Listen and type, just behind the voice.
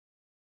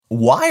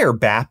Why are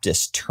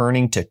Baptists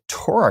turning to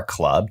Torah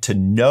Club to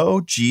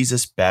know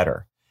Jesus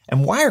better?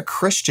 And why are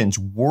Christians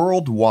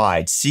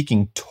worldwide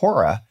seeking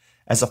Torah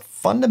as a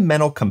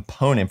fundamental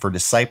component for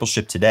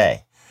discipleship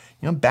today?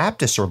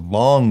 Baptists are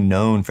long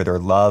known for their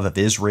love of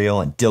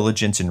Israel and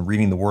diligence in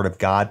reading the Word of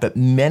God, but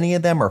many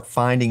of them are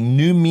finding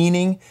new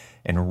meaning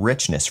and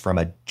richness from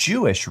a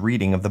Jewish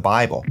reading of the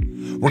Bible.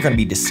 We're going to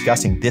be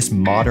discussing this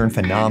modern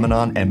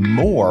phenomenon and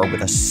more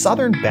with a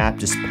Southern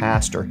Baptist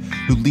pastor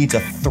who leads a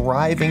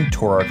thriving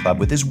Torah club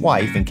with his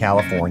wife in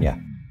California.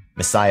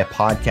 Messiah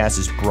Podcast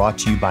is brought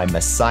to you by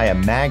Messiah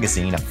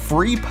Magazine, a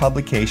free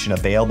publication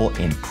available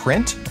in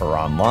print or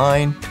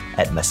online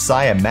at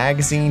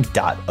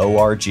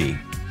messiahmagazine.org.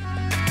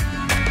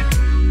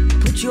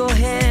 Put your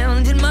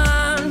hand in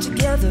mine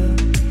together.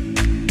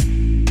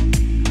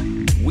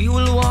 We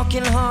will walk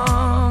in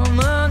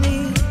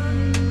harmony.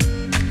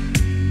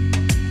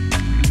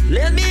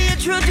 Let me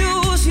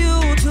introduce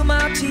you to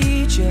my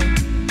teacher,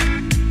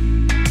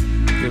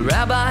 the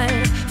rabbi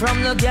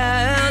from the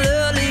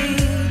Galilee.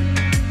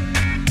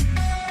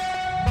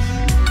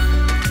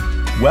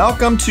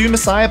 Welcome to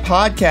Messiah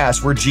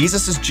Podcast, where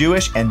Jesus is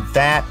Jewish and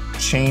that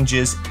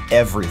changes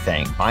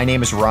everything. My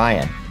name is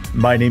Ryan.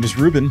 My name is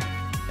Ruben.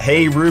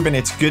 Hey, Ruben,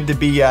 it's good to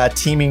be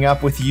teaming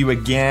up with you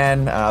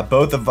again.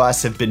 Both of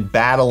us have been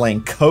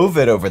battling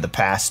COVID over the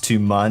past 2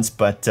 months,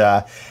 but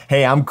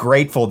hey, I'm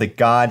grateful that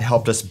God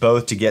helped us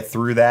both to get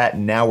through that,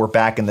 and now we're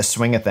back in the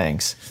swing of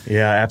things.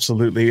 Yeah,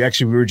 absolutely.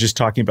 Actually, we were just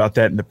talking about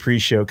that in the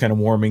pre-show, kind of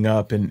warming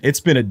up, and it's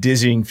been a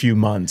dizzying few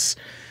months.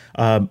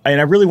 And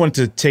I really wanted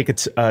to take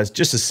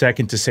just a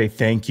second to say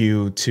thank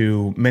you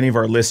to many of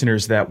our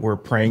listeners that were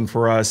praying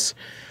for us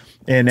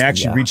and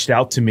actually reached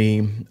out to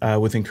me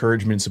with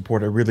encouragement and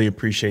support. I really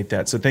appreciate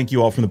that. So thank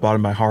you all from the bottom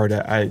of my heart.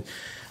 I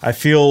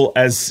feel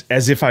as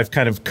if I've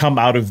kind of come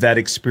out of that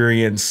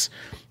experience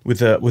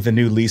with a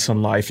new lease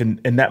on life, and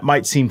that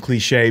might seem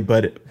cliche,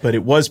 but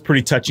it was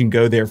pretty touch and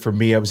go there for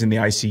me. I was in the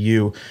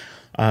ICU,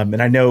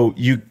 and I know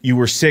you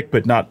were sick,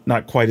 but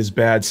not quite as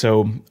bad.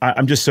 So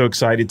I'm just so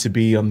excited to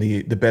be on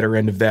the better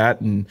end of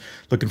that, and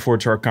looking forward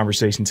to our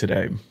conversation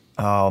today.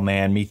 Oh,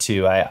 man, me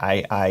too.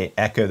 I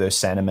echo those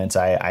sentiments.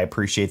 I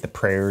appreciate the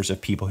prayers of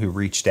people who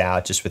reached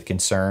out just with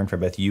concern for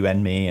both you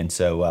and me. And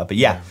so, but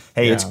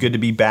it's good to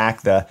be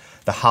back. The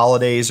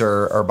holidays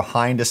are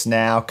behind us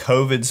now.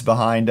 COVID's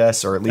behind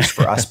us, or at least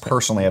for us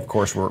personally, of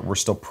course, we're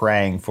still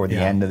praying for the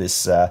end of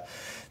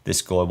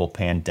this global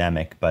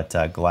pandemic, but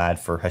glad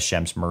for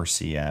Hashem's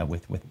mercy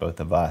with both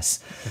of us.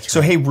 That's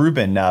so, right. Hey,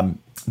 Ruben,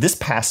 this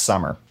past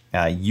summer,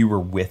 you were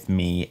with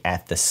me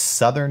at the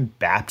Southern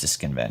Baptist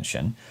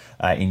Convention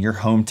in your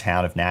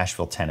hometown of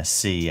Nashville,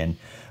 Tennessee. And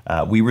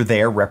we were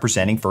there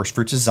representing First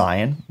Fruits of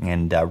Zion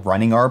and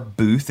running our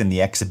booth in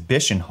the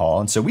exhibition hall.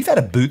 And so we've had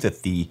a booth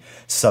at the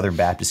Southern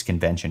Baptist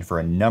Convention for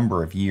a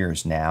number of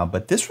years now,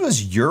 but this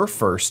was your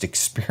first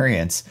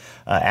experience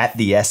at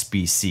the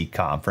SBC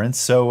conference.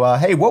 So,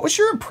 hey, what was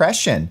your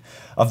impression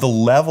of the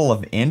level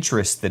of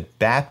interest that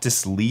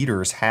Baptist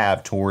leaders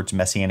have towards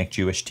Messianic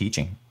Jewish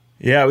teaching?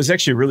 Yeah, it was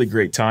actually a really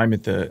great time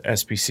at the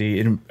SBC,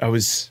 and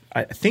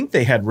I think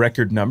they had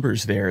record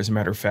numbers there, as a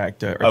matter of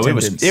fact.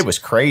 It was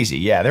crazy.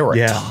 Yeah, there were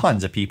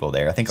tons of people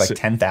there. I think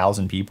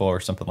 10,000 people or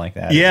something like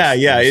that.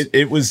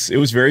 It was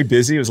very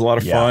busy. It was a lot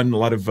of fun. A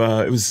lot of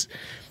it was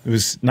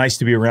nice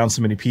to be around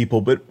so many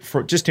people. But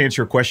just to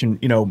answer your question,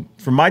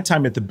 from my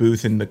time at the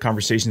booth and the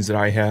conversations that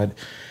I had,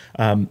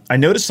 I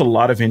noticed a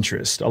lot of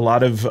interest, a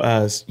lot of,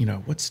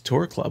 what's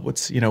Torah Club?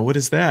 What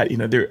is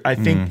that? I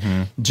think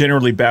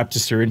generally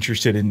Baptists are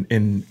interested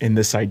in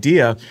this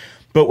idea.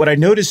 But what I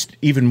noticed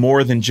even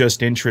more than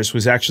just interest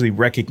was actually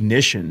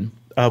recognition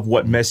of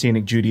what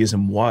Messianic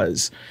Judaism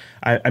was.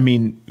 I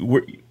mean,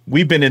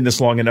 we've been in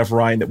this long enough,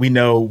 Ryan, that we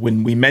know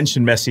when we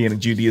mention Messianic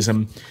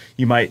Judaism,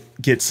 you might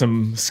get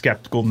some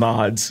skeptical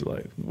nods,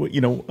 like,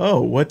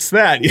 what's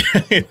that?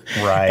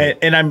 Right.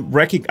 And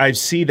I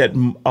see that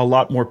a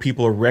lot more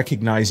people are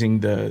recognizing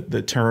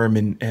the term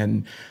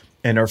and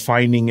are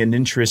finding an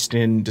interest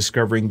in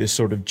discovering the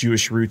sort of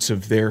Jewish roots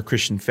of their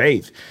Christian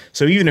faith.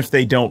 So even if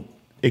they don't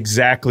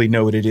exactly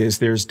know what it is,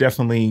 there's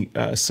definitely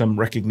some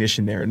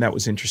recognition there, and that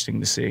was interesting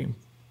to see.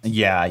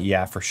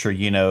 Yeah, for sure.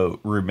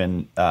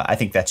 Ruben, I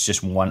think that's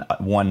just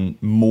one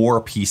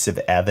more piece of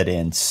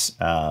evidence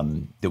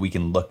that we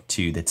can look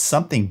to that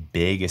something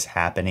big is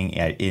happening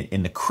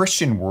in the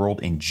Christian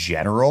world in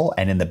general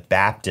and in the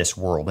Baptist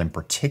world in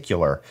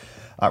particular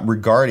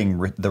regarding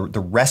the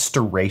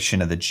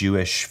restoration of the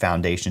Jewish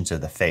foundations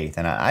of the faith.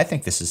 And I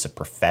think this is a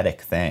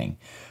prophetic thing.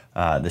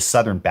 The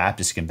Southern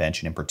Baptist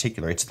Convention in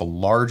particular, it's the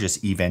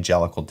largest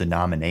evangelical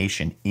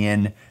denomination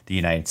in the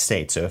United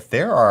States. So if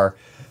there are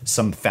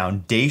some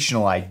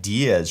foundational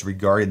ideas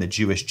regarding the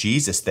Jewish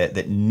Jesus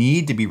that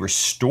need to be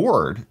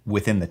restored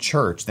within the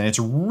church, then it's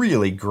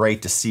really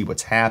great to see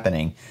what's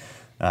happening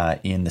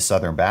in the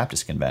Southern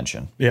Baptist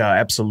Convention. Yeah,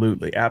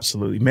 absolutely.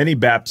 Absolutely. Many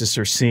Baptists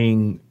are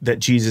seeing that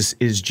Jesus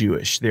is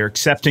Jewish. They're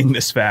accepting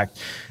this fact.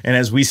 And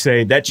as we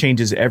say, that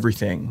changes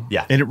everything.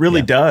 Yeah. And it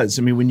really does.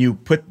 I mean, when you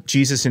put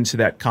Jesus into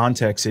that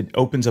context, it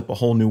opens up a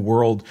whole new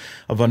world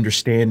of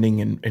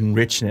understanding and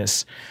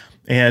richness.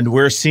 And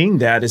we're seeing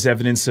that as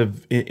evidence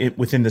of it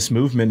within this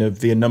movement of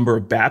the number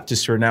of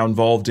Baptists who are now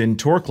involved in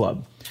Torah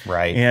Club.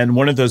 Right. And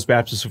one of those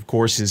Baptists, of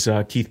course, is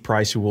Keith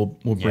Price, who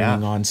we'll bring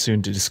on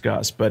soon to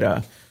discuss.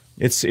 But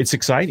it's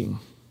exciting.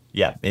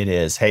 Yeah, it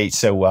is. Hey,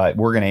 so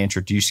we're going to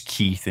introduce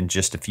Keith in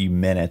just a few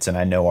minutes, and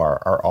I know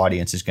our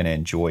audience is going to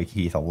enjoy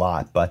Keith a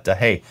lot. But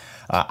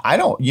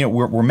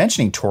we're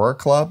mentioning Torah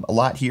Club a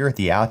lot here at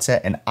the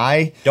outset, and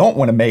I don't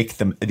want to make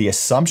the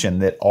assumption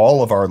that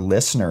all of our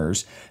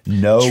listeners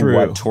know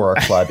what Torah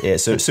Club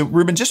is. So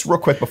Ruben, just real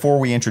quick before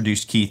we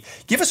introduce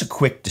Keith, give us a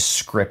quick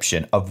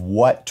description of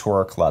what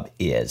Torah Club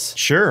is.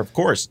 Sure, of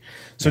course.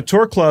 So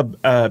Torah Club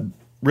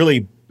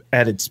really,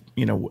 at its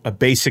a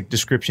basic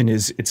description,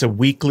 is it's a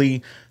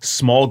weekly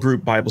small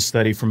group Bible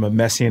study from a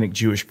Messianic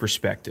Jewish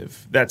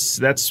perspective. That's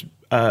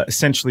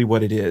essentially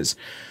what it is.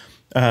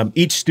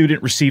 Each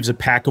student receives a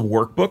pack of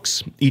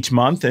workbooks each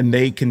month, and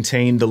they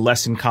contain the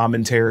lesson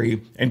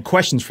commentary and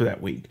questions for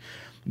that week.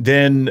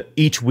 Then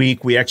each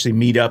week we actually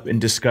meet up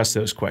and discuss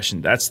those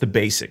questions. That's the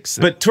basics.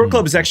 But Torah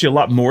Club is actually a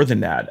lot more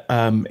than that.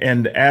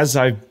 And as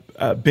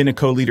I've been a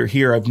co-leader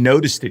here, I've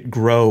noticed it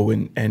grow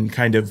and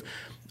kind of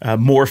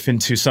morph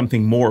into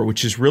something more,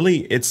 which is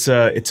really it's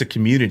a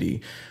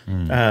community.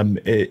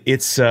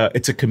 It's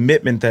a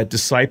commitment that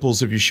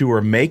disciples of Yeshua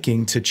are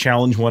making to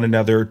challenge one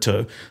another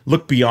to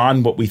look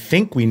beyond what we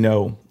think we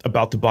know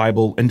about the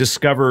Bible and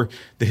discover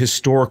the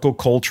historical,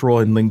 cultural,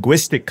 and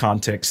linguistic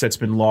context that's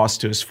been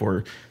lost to us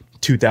for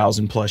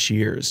 2,000 plus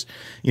years.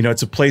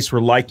 It's a place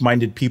where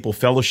like-minded people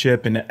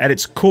fellowship, and at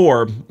its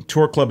core,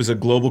 Torah Club is a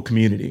global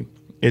community.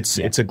 It's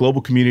a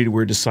global community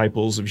where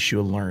disciples of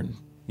Yeshua learn.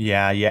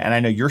 Yeah, and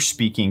I know you're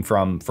speaking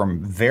from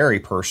very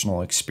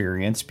personal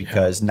experience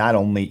because not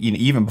only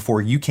even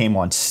before you came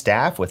on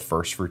staff with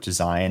First Fruits of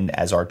Zion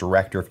as our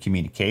director of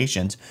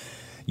communications,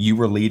 you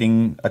were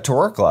leading a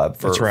Torah Club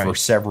for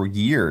several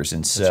years,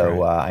 and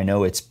so I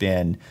know it's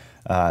been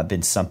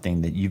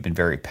something that you've been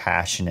very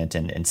passionate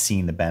and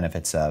seeing the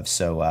benefits of.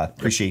 So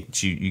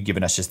appreciate you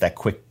giving us just that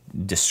quick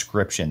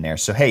description there.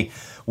 So hey,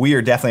 we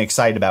are definitely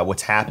excited about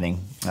what's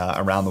happening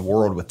around the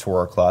world with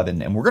Torah Club,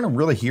 and we're going to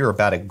really hear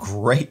about a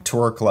great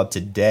Torah Club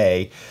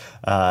today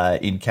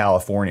in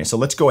California. So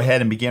let's go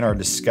ahead and begin our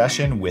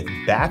discussion with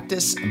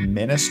Baptist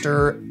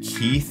minister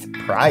Keith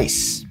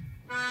Price.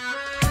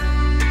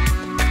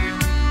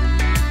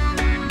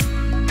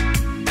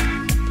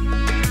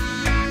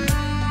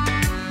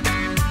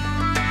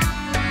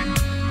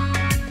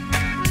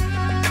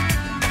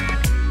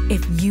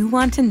 If you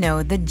want to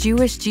know the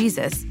Jewish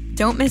Jesus,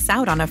 don't miss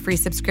out on a free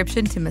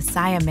subscription to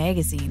Messiah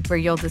Magazine, where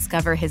you'll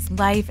discover his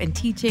life and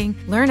teaching,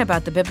 learn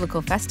about the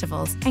biblical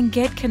festivals, and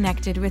get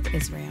connected with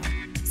Israel.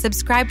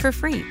 Subscribe for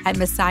free at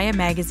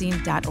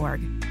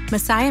messiahmagazine.org.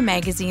 Messiah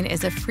Magazine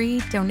is a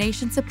free,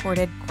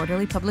 donation-supported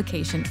quarterly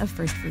publication of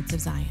First Fruits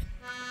of Zion.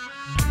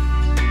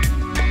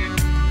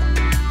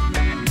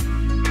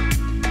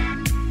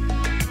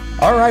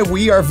 All right,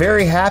 we are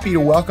very happy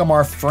to welcome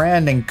our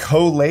friend and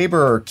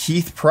co-laborer,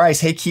 Keith Price.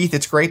 Hey, Keith,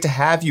 it's great to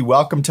have you.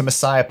 Welcome to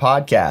Messiah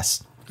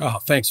Podcast. Oh,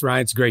 thanks,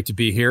 Ryan. It's great to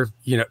be here.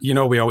 You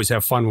know, we always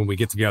have fun when we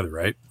get together,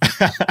 right?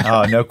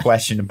 Oh, no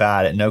question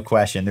about it. No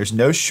question. There's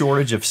no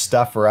shortage of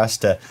stuff for us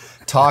to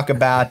talk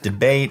about,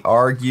 debate,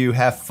 argue,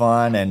 have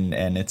fun,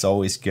 and it's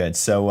always good.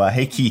 So,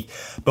 hey,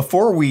 Keith,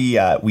 before we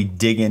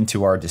dig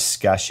into our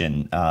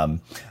discussion,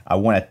 I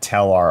want to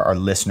tell our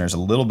listeners a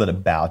little bit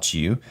about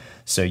you.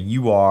 So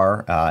you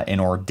are an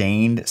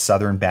ordained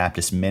Southern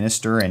Baptist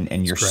minister,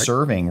 and you're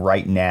serving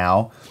right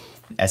now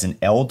as an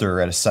elder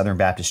at a Southern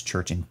Baptist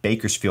church in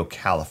Bakersfield,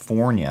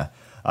 California.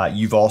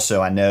 You've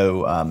also, I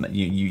know,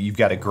 you've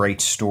got a great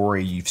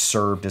story. You've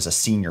served as a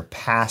senior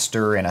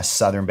pastor in a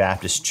Southern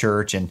Baptist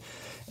church, and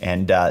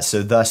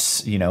so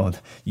thus,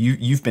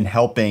 you've been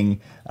helping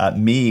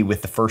me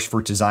with the First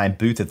Fruits of Zion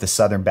booth at the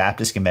Southern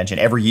Baptist Convention.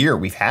 Every year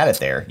we've had it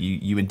there.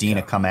 You and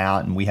Dina come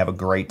out, and we have a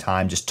great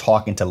time just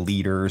talking to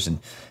leaders and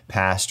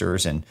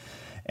pastors, and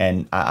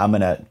I'm going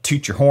to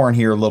toot your horn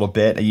here a little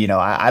bit.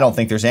 I don't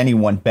think there's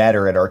anyone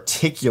better at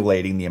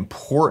articulating the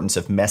importance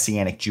of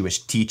Messianic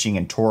Jewish teaching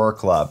and Torah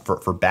Club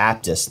for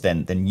Baptists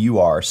than you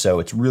are. So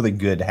it's really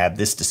good to have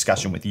this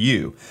discussion with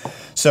you.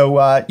 So,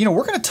 we're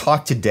going to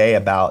talk today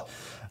about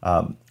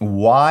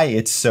why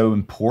it's so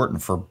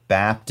important for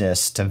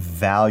Baptists to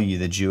value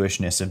the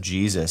Jewishness of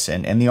Jesus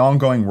and the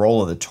ongoing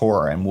role of the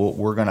Torah. And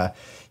we're going to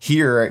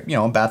hear,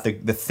 about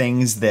the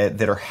things that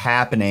are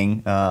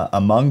happening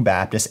among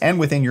Baptists and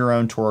within your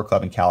own Torah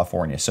Club in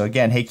California. So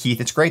again, hey,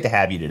 Keith, it's great to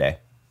have you today.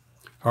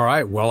 All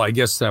right. Well, I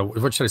guess,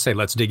 what should I say?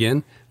 Let's dig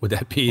in. Would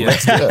that be?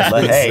 Let's do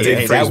it.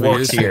 Hey, that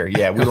works here.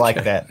 Yeah, we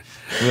like that.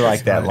 We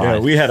like that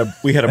line. Yeah,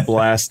 we had a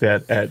blast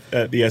at the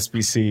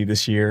SBC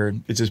this year.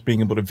 It's just being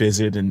able to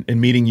visit and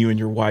meeting you and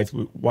your wife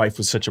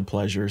was such a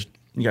pleasure.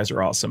 You guys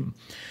are awesome.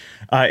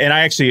 And I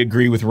actually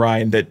agree with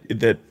Ryan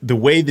that the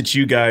way that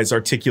you guys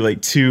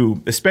articulate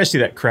to, especially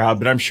that crowd,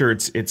 but I'm sure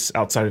it's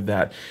outside of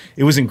that,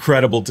 it was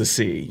incredible to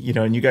see,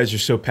 and you guys are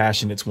so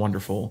passionate. It's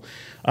wonderful.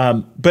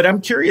 But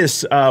I'm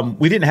curious,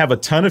 we didn't have a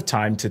ton of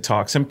time to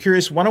talk. So I'm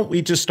curious, why don't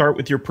we just start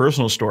with your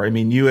personal story? I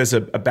mean, you as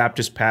a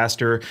Baptist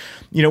pastor,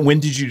 when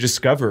did you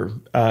discover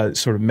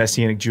sort of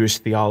Messianic Jewish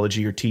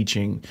theology or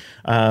teaching?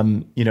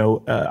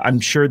 I'm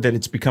sure that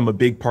it's become a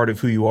big part of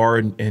who you are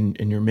in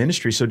your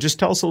ministry. So just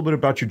tell us a little bit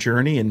about your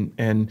journey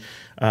and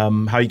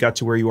how you got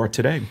to where you are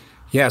today.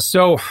 Yeah.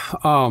 So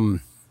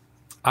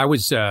I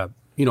was, I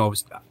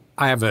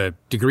have a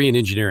degree in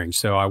engineering.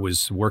 So I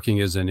was working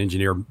as an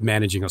engineer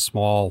managing a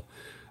small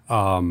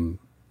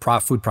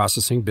food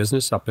processing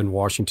business up in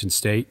Washington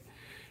State,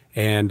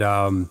 and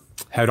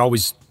had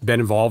always been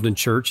involved in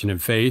church and in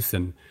faith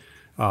and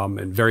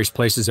in various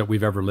places that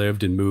we've ever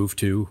lived and moved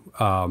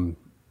to,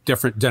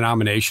 different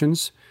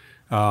denominations.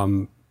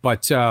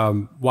 But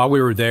while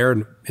we were there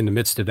in the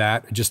midst of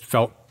that, I just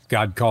felt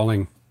God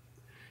calling,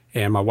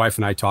 and my wife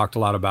and I talked a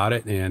lot about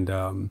it,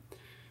 and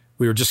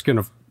we were just going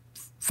to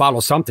follow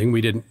something.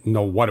 We didn't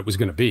know what it was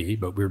going to be,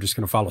 but we were just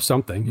going to follow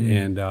something.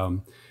 Mm.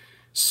 And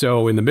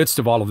so in the midst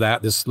of all of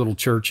that, this little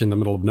church in the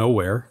middle of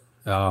nowhere,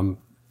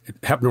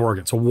 Heppner,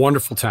 Oregon, it's a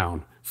wonderful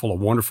town full of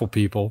wonderful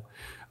people,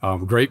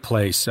 great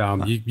place.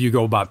 You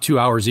go about 2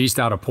 hours east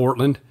out of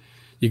Portland.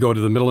 You go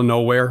to the middle of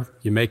nowhere,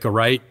 you make a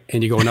right,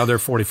 and you go another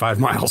 45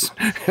 miles.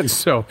 And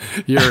so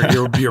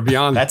you're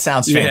beyond. That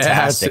sounds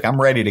fantastic. I'm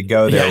ready to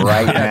go there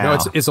right now. No,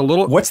 it's a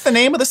little. What's the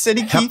name of the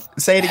city, Keith?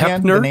 Say it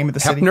again. Heppner, the name of the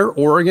city? Heppner,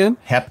 Oregon.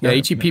 Heppner. Yeah,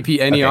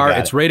 Heppner. Okay,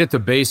 it's right at the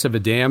base of a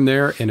dam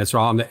there, and it's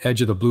on the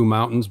edge of the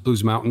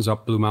Blues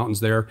Mountains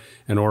there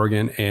in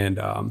Oregon. And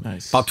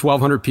nice. About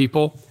 1,200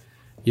 people.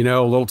 A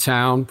little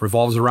town,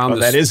 revolves around.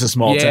 That is a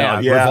small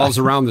town. Yeah, revolves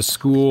around the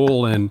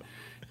school and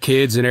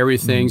kids and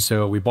everything.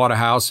 So we bought a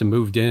house and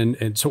moved in.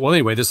 And so, well,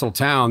 anyway, this little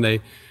town, they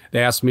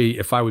asked me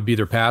if I would be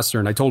their pastor,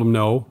 and I told them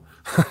no,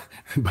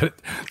 but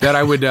that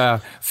I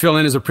would fill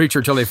in as a preacher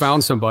until they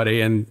found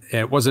somebody. And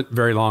it wasn't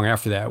very long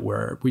after that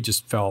where we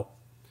just felt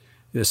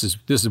this is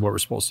what we're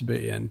supposed to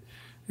be. And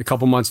a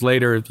couple months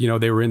later,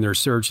 they were in their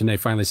search, and they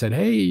finally said,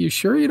 "Hey, you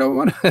sure you don't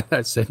want to?"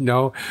 I said,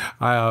 "No,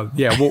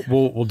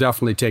 we'll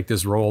definitely take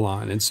this role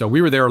on." And so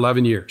we were there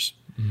 11 years.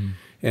 Mm-hmm.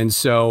 And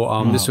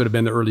so this would have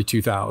been the early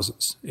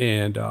 2000s.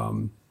 And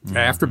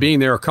after being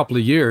there a couple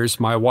of years,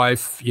 my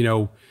wife,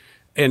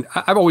 and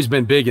I've always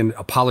been big in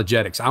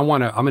apologetics. I'm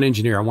an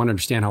engineer. I want to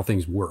understand how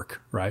things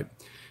work, right?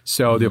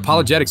 So the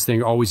apologetics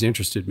thing always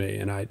interested me.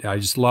 And I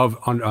just love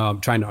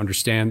trying to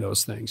understand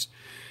those things.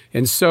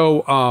 And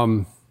so,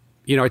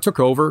 I took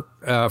over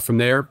from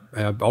there.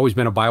 I've always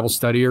been a Bible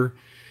studier,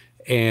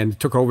 and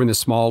took over in this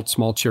small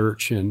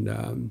church,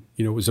 and,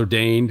 was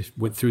ordained,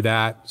 went through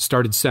that,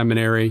 started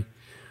seminary,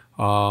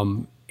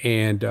 and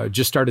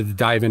just started to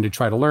dive in to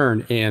try to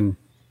learn. And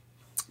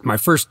my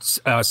first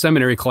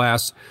seminary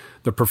class,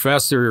 the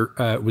professor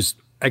was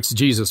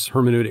exegesis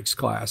hermeneutics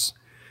class.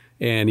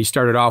 And he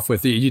started off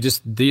with,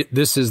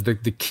 this is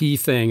the key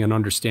thing in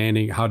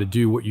understanding how to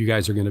do what you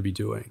guys are going to be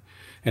doing.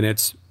 And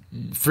it's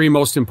three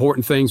most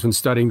important things when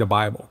studying the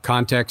Bible: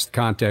 context,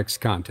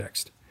 context,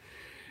 context.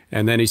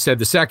 And then he said,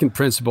 the second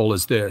principle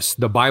is this: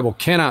 the Bible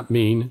cannot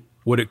mean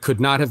what it could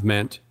not have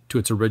meant to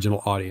its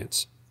original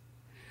audience.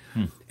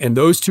 And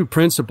those two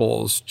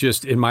principles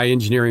just in my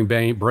engineering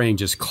brain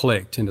just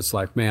clicked. And it's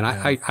like, man,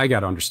 I got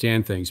to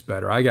understand things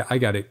better. I got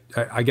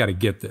to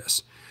get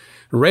this.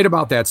 And right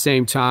about that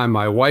same time,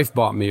 my wife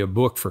bought me a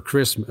book for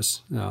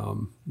Christmas.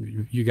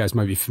 You guys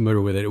might be familiar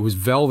with it. It was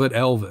Velvet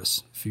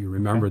Elvis, if you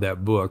remember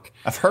that book.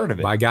 I've heard of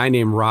it. By a guy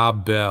named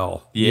Rob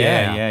Bell.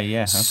 Yeah.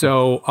 Okay.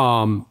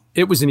 So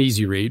it was an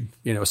easy read,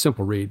 a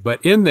simple read.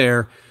 But in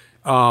there,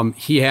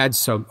 he had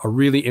a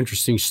really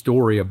interesting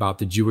story about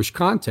the Jewish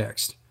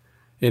context.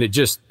 And it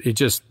just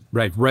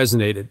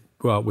resonated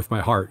with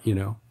my heart,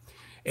 And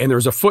there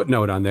was a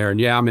footnote on there.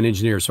 And I'm an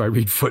engineer, so I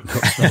read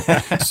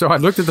footnotes. So I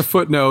looked at the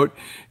footnote,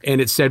 and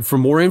it said, for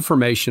more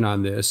information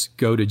on this,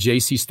 go to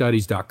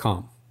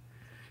jcstudies.com.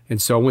 And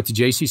so I went to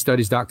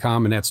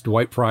jcstudies.com, and that's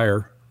Dwight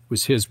Pryor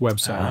was his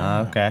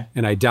website. Okay.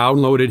 And I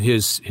downloaded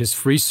his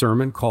free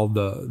sermon called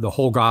the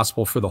Whole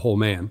Gospel for the Whole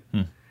Man.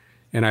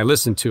 And I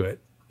listened to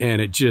it,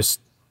 and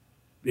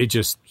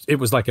it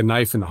was like a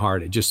knife in the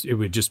heart.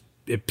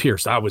 It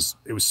pierced. It was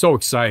so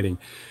exciting.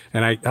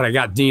 And I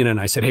got Dina,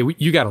 and I said, hey,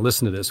 you got to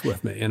listen to this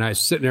with me. And I was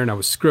sitting there, and I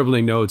was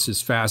scribbling notes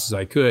as fast as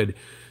I could.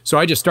 So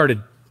I just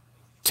started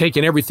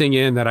taking everything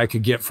in that I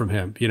could get from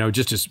him,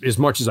 just as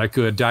much as I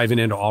could, diving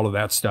into all of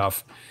that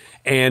stuff.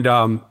 And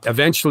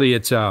eventually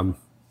it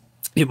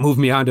moved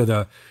me on to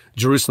the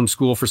Jerusalem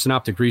School for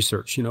Synoptic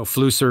Research,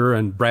 Flusser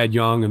and Brad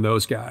Young and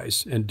those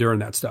guys, and during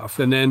that stuff.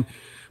 And then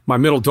my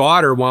middle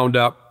daughter wound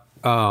up,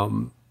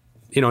 and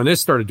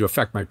this started to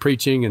affect my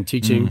preaching and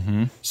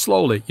teaching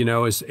slowly,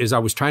 as I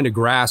was trying to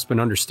grasp and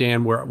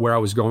understand where I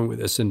was going with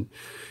this. And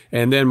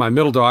then my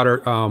middle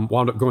daughter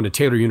wound up going to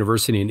Taylor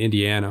University in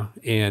Indiana,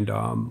 and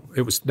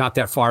it was not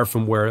that far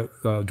from where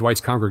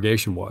Dwight's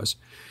congregation was.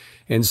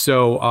 And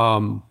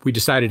so we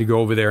decided to go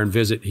over there and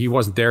visit. He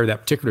wasn't there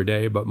that particular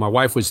day, but my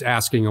wife was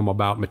asking him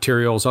about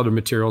materials,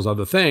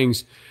 other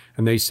things.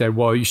 And they said,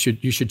 well, you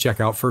should check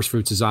out First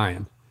Fruits of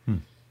Zion.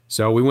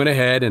 So we went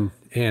ahead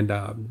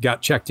and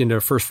got checked into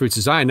First Fruits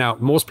of Zion. Now,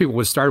 most people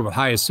would have started with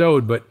Highest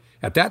Ode, but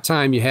at that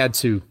time you had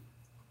to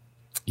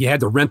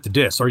rent the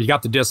disc, or you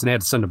got the disc and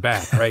had to send them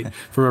back, right?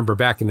 Remember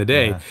back in the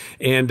day.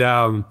 Yeah. And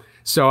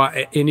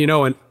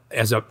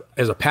as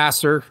a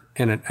pastor,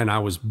 and I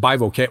was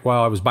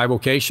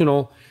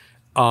bivocational.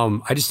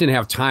 I just didn't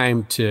have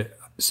time to.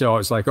 So I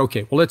was like,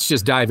 okay, well, let's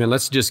just dive in.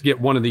 Let's just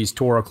get one of these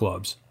Torah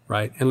clubs,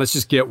 right? And let's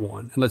just get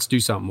one and let's do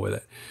something with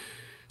it.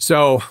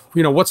 So,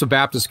 what's a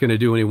Baptist going to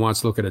do when he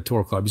wants to look at a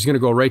Torah club? He's going to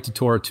go right to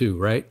Torah 2,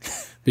 right?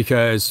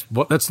 Because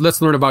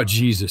let's learn about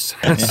Jesus.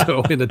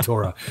 So in the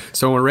Torah.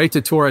 So I went right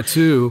to Torah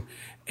 2,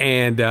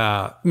 and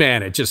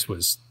man, it just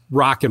was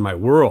rocking my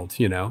world,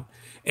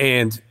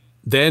 And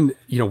then,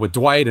 with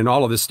Dwight and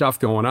all of this stuff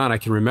going on, I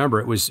can remember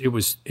it was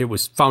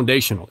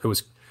foundational. It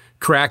was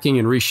cracking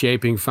and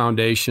reshaping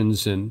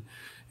foundations and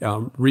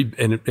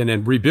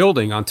then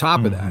rebuilding on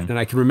top of that. And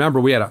I can remember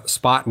we had a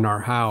spot in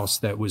our house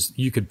that was,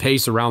 you could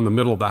pace around the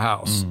middle of the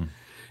house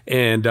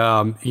and,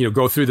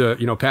 go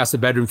through past the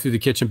bedroom, through the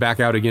kitchen,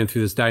 back out again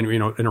through this dining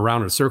room, and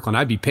around in a circle. And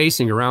I'd be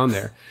pacing around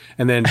there.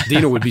 And then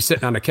Dina would be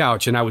sitting on the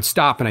couch, and I would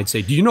stop and I'd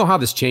say, do you know how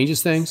this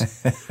changes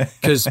things?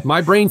 Because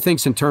my brain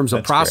thinks in terms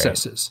of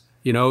processes.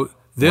 Great.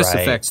 This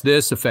right. affects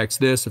this, affects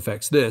this,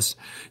 affects this,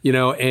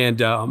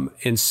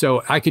 and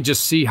so I could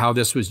just see how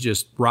this was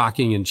just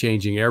rocking and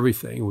changing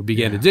everything. We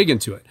began to dig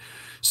into it.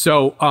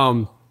 So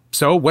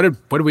what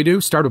did we do?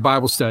 Start a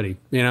Bible study.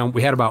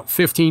 We had about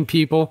 15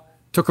 people,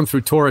 took them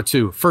through Torah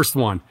 2. First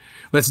one,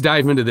 let's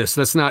dive into this.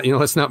 Let's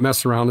not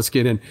mess around. Let's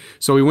get in.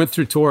 So we went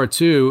through Torah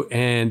 2,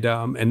 and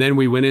then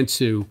we went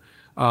into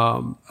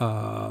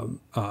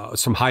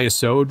some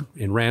Highest Ode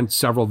and ran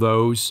several of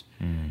those,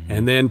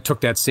 and then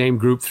took that same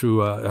group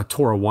through a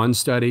Torah 1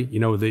 study,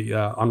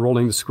 the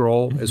unrolling the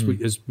scroll, as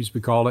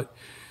we call it.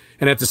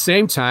 And at the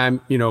same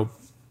time,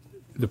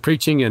 the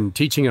preaching and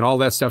teaching and all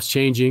that stuff's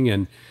changing,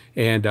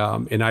 and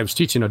I was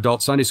teaching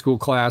adult Sunday school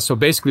class. So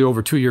basically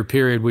over a 2-year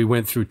period, we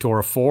went through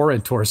Torah 4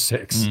 and Torah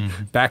 6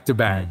 back to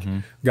back,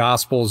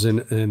 Gospels in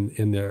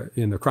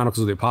the Chronicles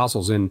of the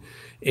Apostles, and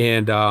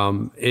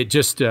it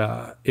just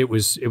it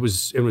was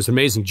an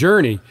amazing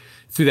journey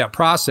through that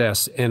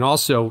process, and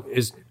also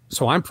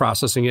so I'm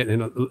processing it,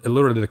 and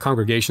literally the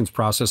congregation's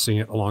processing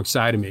it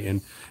alongside of me,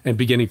 and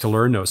beginning to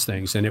learn those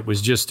things, and it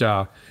was just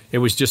a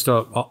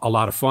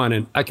lot of fun.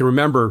 And I can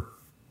remember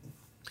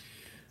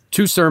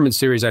 2 sermon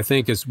series, I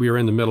think, as we were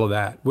in the middle of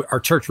that. Our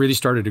church really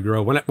started to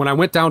grow. When I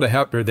went down to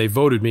Heppner, they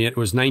voted me. It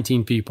was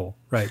 19 people,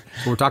 right?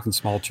 So we're talking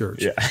small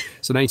church. Yeah.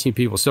 So 19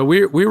 people. So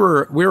we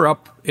were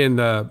up in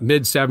the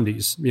mid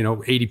 70s,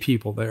 80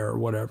 people there or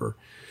whatever.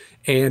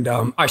 And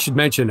I should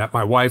mention that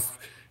my wife,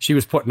 she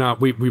was putting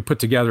out, we put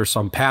together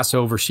some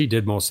Passover. She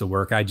did most of the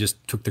work. I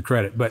just took the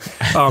credit. But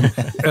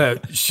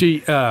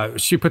she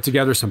put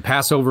together some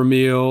Passover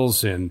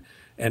meals and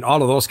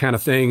all of those kind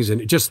of things.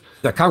 And just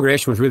the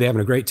congregation was really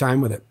having a great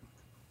time with it.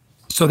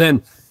 So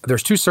then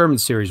there's 2 sermon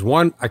series.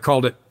 One, I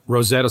called it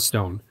Rosetta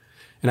Stone.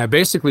 And I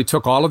basically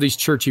took all of these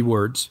churchy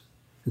words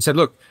and said,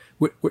 look,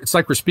 it's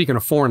like we're speaking a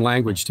foreign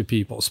language to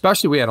people.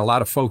 Especially we had a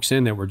lot of folks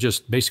in that were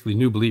just basically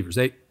new believers.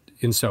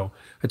 And so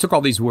I took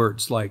all these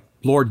words like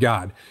Lord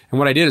God. And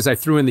what I did is I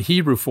threw in the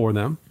Hebrew for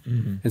them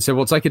and said,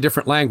 well, it's like a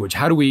different language.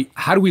 How do we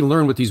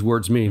learn what these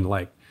words mean?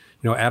 Like,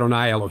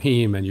 Adonai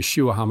Elohim and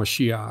Yeshua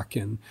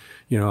HaMashiach and,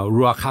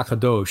 Ruach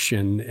HaKadosh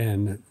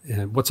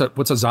and what's a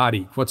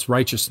Zadik, what's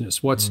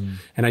righteousness,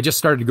 and I just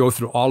started to go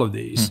through all of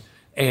these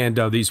and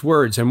these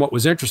words. And what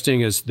was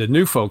interesting is the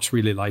new folks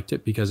really liked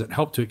it because it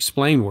helped to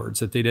explain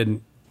words that they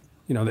didn't,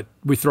 that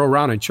we throw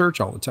around in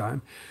church all the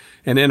time.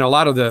 And then a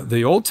lot of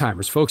the old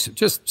timers, folks,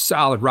 just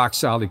solid, rock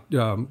solid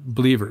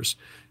believers,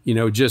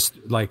 just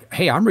like,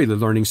 hey, I'm really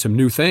learning some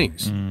new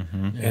things.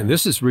 And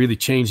this is really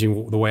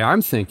changing the way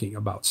I'm thinking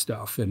about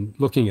stuff and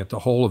looking at the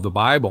whole of the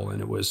Bible.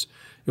 And it was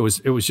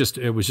just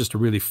a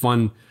really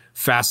fun,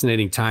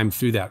 fascinating time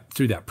through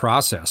that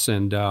process.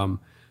 And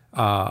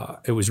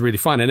it was really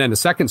fun. And then the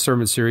second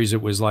sermon series,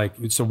 it was like,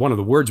 so one of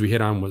the words we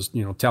hit on was,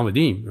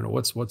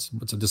 Talmudim.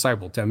 What's a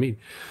disciple, Talmud?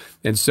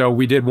 And so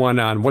we did one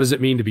on what does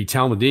it mean to be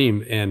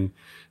Talmudim,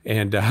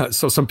 and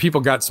so some people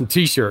got some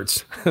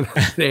T-shirts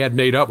they had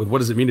made up with what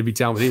does it mean to be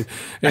Talmudim,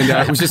 and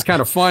it was just kind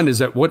of fun. Is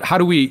that what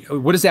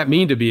does that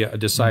mean to be a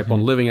disciple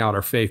and living out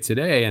our faith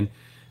today? And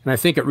I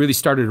think it really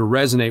started to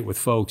resonate with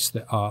folks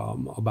that,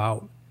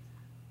 about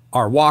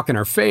our walk and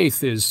our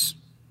faith is.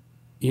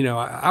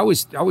 I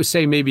always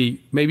say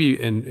maybe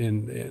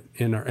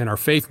in our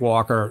faith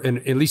walk, or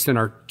at least in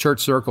our church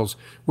circles,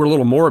 we're a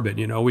little morbid.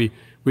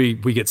 We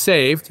get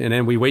saved and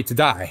then we wait to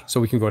die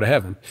so we can go to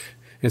heaven,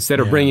 instead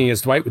of bringing,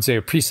 as Dwight would say,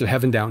 a piece of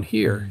heaven down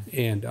here.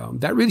 And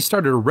that really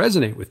started to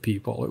resonate with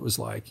people. It was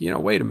like,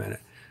 wait a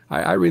minute,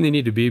 I really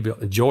need to be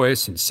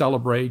joyous and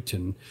celebrate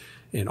and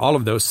and all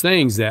of those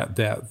things that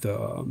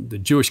the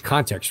Jewish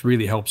context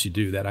really helps you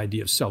do, that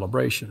idea of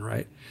celebration,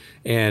 right?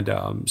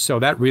 And so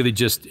that really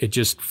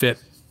just fit.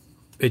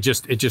 It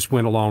just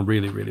went along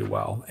really, really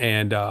well.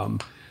 And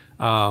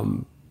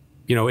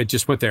it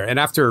just went there. And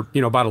after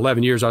about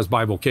 11 years, I was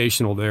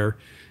bivocational there.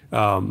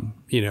 And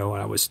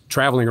I was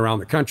traveling around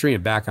the country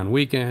and back on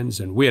weekends,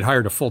 and we had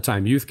hired a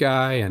full-time youth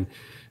guy and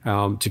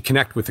to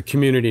connect with the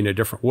community in a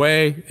different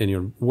way,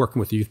 and working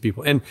with the youth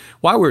people. And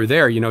while we were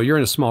there, you're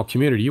in a small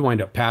community, you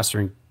wind up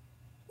pastoring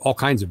all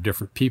kinds of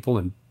different people,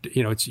 and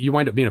you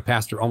wind up being a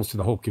pastor almost to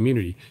the whole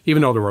community,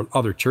 even though there were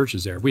other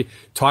churches there. We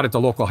taught at the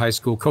local high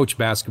school, coached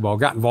basketball,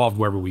 got involved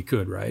wherever we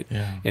could, right?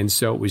 Yeah. And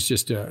so it was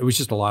just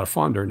a lot of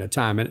fun during that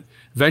time. And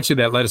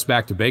eventually that led us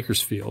back to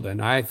Bakersfield,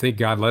 and I think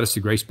God led us to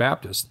Grace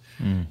Baptist.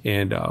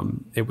 And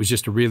it was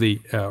just a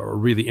really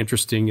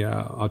interesting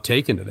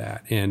take into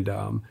that.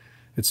 And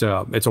it's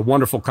a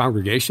wonderful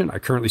congregation. I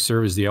currently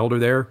serve as an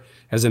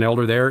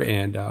elder there,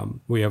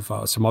 and we have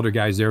some other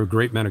guys there,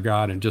 great men of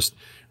God, and just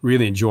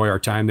really enjoy our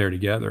time there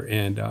together.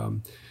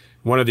 And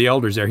one of the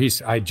elders there,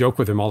 I joke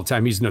with him all the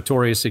time. He's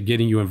notorious at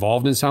getting you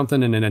involved in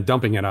something and then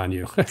dumping it on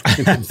you.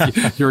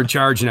 You're in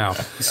charge now.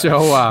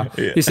 So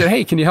he said,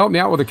 "Hey, can you help me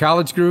out with a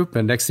college group?"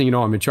 And next thing you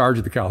know, I'm in charge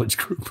of the college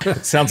group.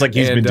 Sounds like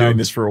he's been doing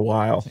this for a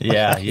while.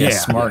 Yeah,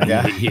 smart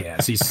guy.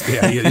 Yes, he's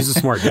a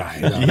smart guy,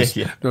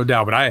 no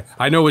doubt. But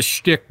I know his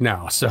shtick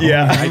now, so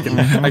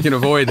I can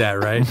avoid that,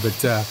 right?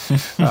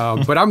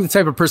 But I'm the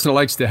type of person that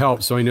likes to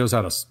help, so he knows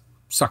how to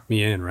suck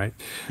me in, right?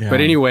 Yeah.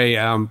 But anyway,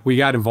 we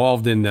got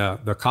involved in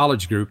the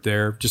college group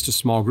there, just a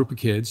small group of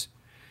kids,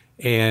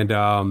 and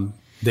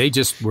they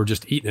were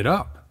just eating it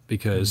up,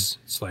 because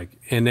it's like,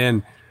 and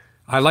then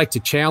I like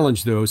to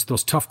challenge those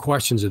tough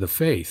questions of the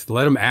faith,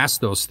 let them ask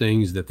those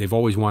things that they've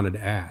always wanted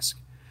to ask,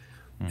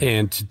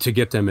 and to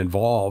get them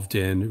involved.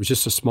 And it was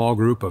just a small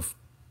group of,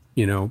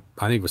 I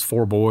think it was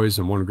 4 boys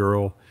and 1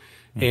 girl.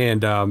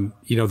 And,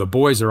 the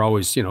boys are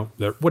always,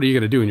 what are you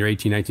going to do when you're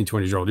 18, 19,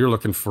 20 years old? You're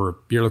looking for,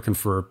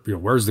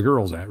 where's the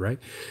girls at, right?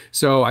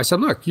 So I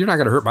said, look, you're not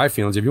going to hurt my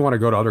feelings if you want to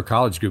go to other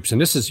college groups.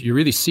 And you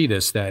really see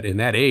this, that in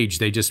that age,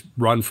 they just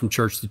run from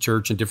church to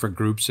church in different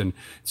groups, and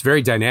it's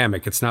very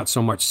dynamic. It's not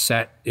so much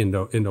set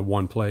into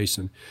one place.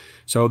 And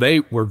so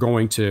they were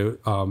going to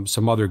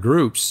some other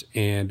groups,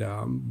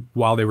 and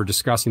while they were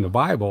discussing the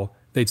Bible,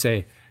 they'd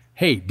say,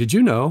 hey, did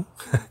you know?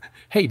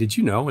 Hey, did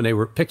you know? And they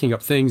were picking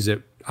up things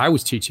that I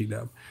was teaching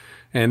them.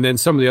 And then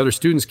some of the other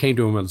students came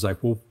to him and was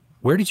like, well,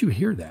 where did you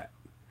hear that?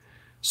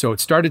 So it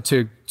started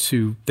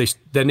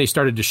they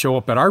started to show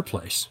up at our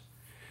place.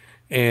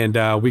 And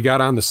we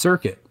got on the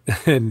circuit.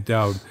 And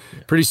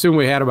pretty soon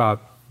we had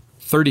about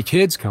 30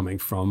 kids coming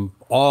from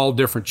all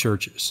different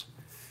churches.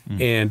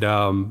 And,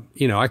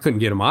 I couldn't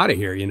get them out of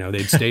here.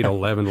 They'd stay till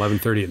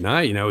 11:30 at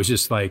night. It was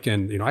just like,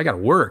 and, I got to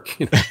work.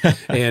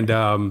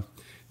 And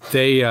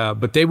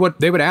they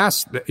would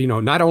ask,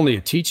 not only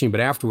at teaching, but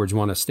afterwards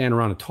want to stand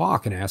around and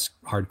talk and ask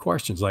hard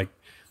questions. Like,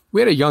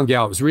 we had a young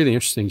gal, it was really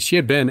interesting. She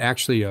had been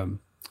actually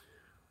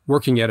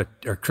working at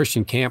a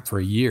Christian camp for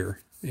a year.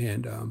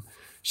 And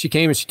she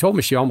came and she told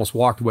me she almost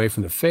walked away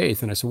from the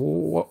faith. And I said,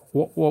 well,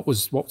 what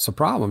was the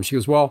problem? She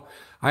goes, well,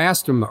 I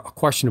asked him a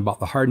question about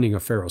the hardening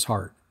of Pharaoh's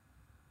heart.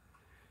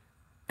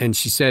 And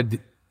she said,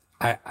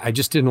 I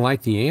just didn't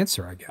like the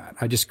answer I got.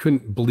 I just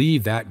couldn't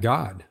believe that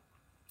God.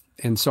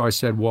 And so I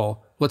said,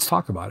 well, let's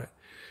talk about it.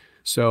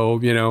 So,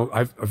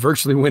 I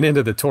virtually went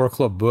into the Torah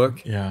Club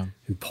book and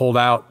pulled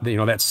out,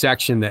 that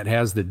section that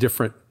has the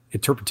different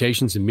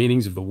interpretations and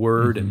meanings of the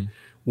word, and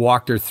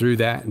walked her through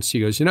that. And she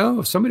goes,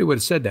 if somebody would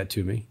have said that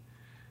to me,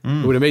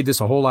 it would have made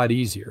this a whole lot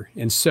easier.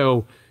 And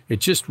so it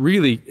just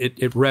really,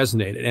 it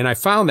resonated. And I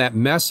found that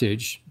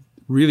message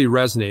really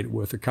resonated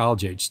with the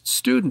college-age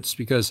students,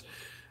 because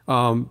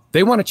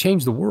they want to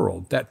change the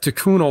world, that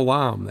tikkun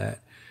olam, that,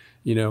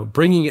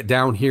 bringing it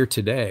down here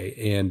today.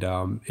 And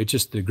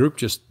the group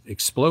just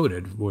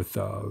exploded with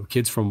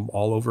kids from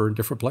all over in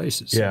different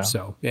places. Yeah.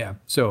 So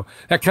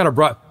that kind of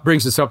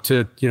brings us up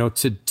to,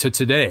 to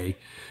today.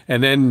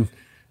 And then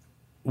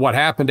what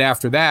happened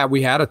after that,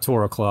 we had a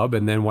Torah Club.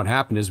 And then what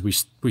happened is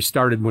we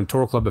started, when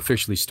Torah Club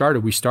officially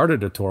started, we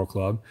started a Torah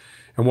Club.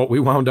 And what we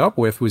wound up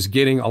with was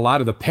getting a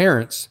lot of the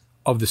parents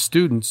of the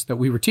students that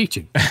we were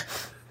teaching.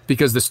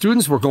 Because the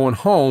students were going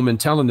home and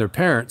telling their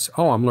parents,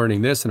 oh, I'm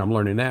learning this and I'm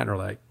learning that. And they're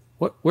like,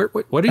 what are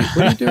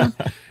you doing?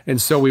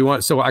 And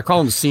so I call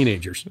them the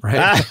teenagers,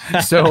 right?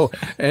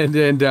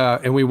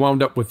 And we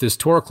wound up with this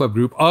Torah Club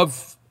group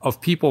of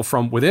people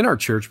from within our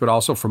church, but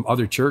also from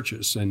other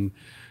churches, and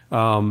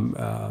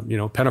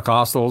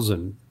Pentecostals,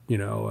 and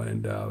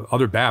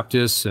other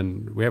Baptists,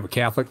 and we have a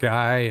Catholic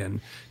guy,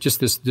 and just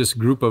this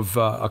group of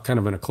a kind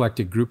of an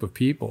eclectic group of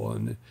people,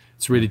 and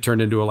it's really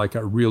turned into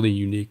a really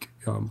unique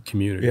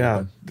community.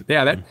 Yeah,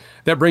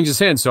 that brings us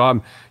in.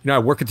 So I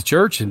work at the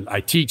church and I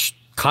teach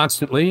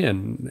constantly,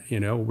 and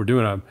we're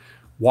doing a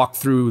walk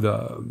through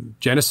the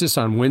Genesis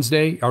on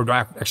Wednesday, or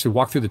actually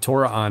walk through the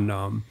Torah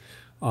on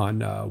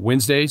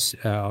Wednesdays,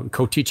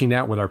 co-teaching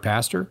that with our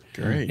pastor.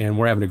 Great. And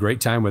we're having a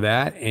great time with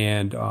that.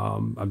 And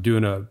I'm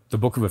doing the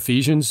book of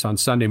Ephesians on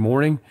Sunday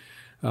morning.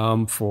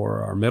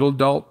 for our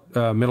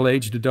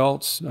middle-aged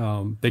adults.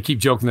 They keep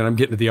joking that I'm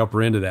getting to the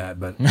upper end of that,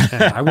 but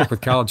I work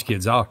with college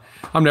kids. I'm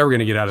never going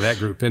to get out of that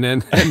group.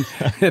 And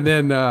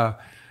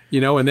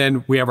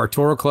then we have our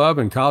Torah Club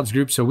and college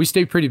group. So we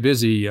stay pretty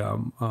busy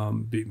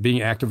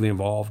being actively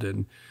involved.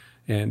 And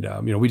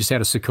we just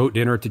had a Sukkot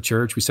dinner at the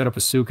church. We set up a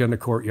sukkah in the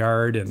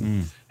courtyard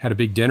and had a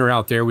big dinner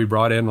out there. We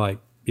brought in there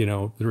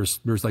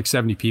was like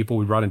 70 people.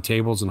 We brought in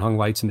tables and hung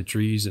lights in the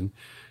trees and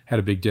had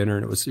a big dinner.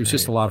 And it was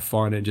just a lot of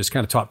fun, and just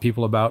kind of taught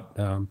people about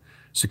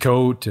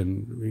Sukkot,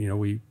 and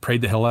we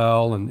prayed the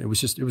Hillel, and it was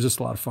just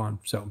a lot of fun.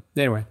 So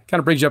anyway, kind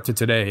of brings you up to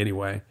today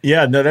anyway.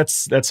 Yeah, no,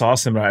 that's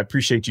awesome. I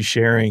appreciate you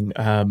sharing.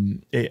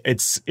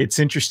 It's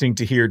interesting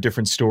to hear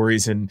different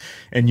stories, and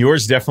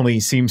yours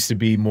definitely seems to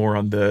be more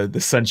on the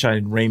sunshine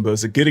and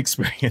rainbows, a good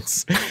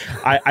experience.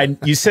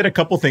 You said a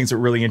couple things that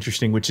were really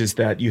interesting, which is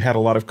that you had a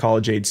lot of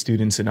college age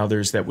students and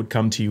others that would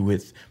come to you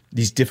with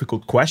these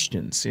difficult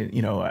questions.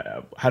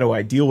 How do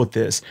I deal with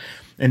this?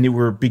 And they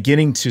were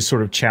beginning to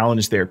sort of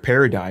challenge their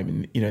paradigm.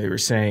 And, they were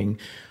saying,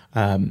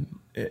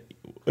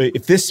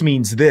 if this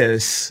means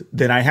this,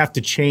 then I have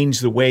to change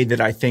the way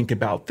that I think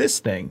about this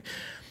thing.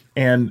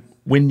 And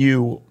when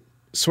you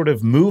sort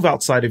of move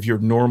outside of your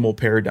normal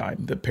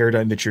paradigm, the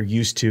paradigm that you're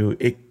used to,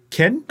 it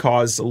can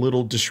cause a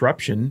little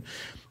disruption.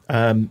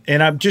 And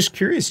I'm just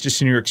curious,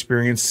 just in your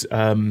experience,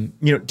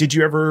 did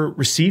you ever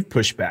receive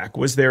pushback?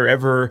 Was there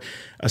ever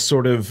a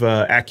sort of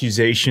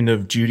accusation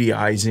of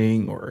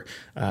Judaizing, or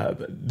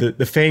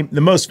the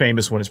most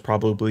famous one is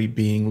probably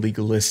being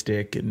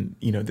legalistic and,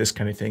 this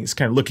kind of thing. It's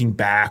kind of looking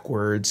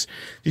backwards.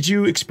 Did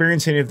you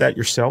experience any of that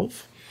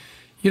yourself?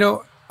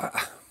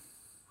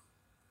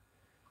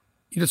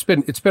 It's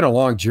been a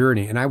long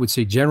journey, and I would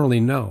say generally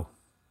no.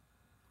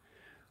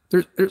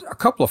 There's a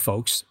couple of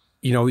folks,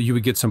 you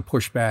would get some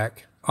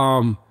pushback.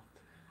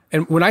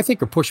 And when I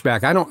think of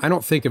pushback, I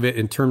don't think of it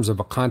in terms of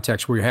a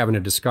context where you're having a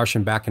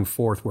discussion back and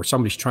forth where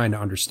somebody's trying to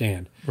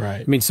understand.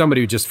 Right. I mean,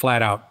 somebody who just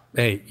flat out,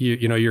 hey,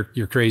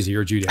 you're crazy,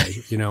 you're a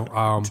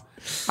Judaizer.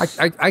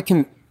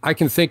 I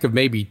can think of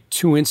maybe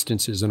 2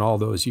 instances in all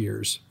those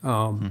years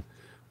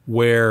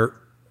where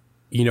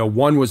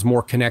one was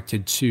more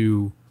connected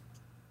to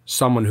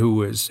someone who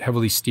was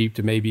heavily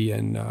steeped maybe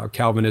in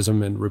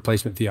Calvinism and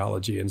replacement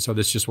theology, and so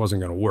this just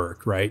wasn't going to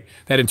work. Right.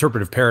 That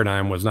interpretive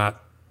paradigm was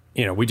not.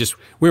 We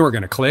weren't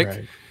going to click.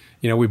 Right.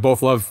 We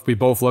both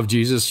love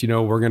Jesus.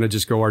 We're going to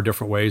just go our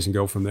different ways and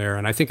go from there.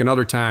 And I think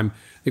another time,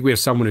 we have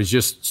someone who's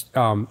just,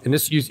 and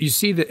this, you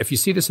see that if you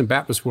see this in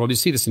Baptist world, you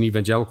see this in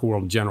evangelical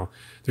world in general.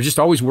 They're just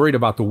always worried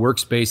about the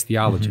works-based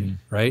theology,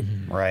 right?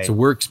 Mm-hmm. Right. It's a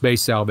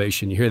works-based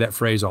salvation. You hear that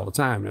phrase all the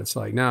time. And it's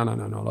like, no,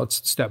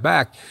 let's step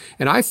back.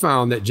 And I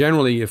found that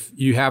generally, if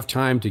you have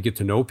time to get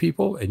to know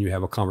people and you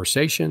have a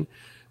conversation,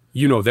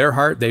 their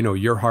heart, they know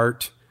your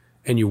heart,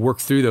 and you work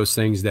through those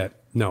things that,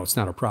 no, it's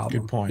not a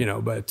problem. Good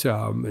point. But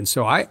and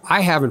so I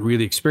haven't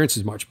really experienced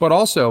as much. But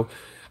also,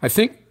 I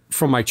think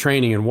from my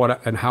training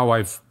and how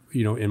I've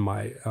in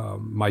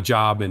my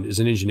job and as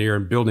an engineer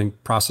and building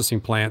processing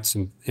plants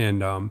and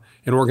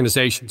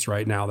organizations.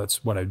 Right now,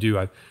 that's what I do.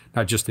 I'm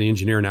not just the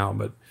engineer now,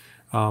 but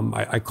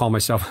I call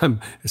myself.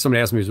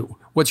 Somebody asked me,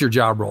 "What's your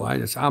job role?"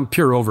 I'm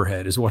pure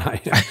overhead, is what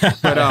I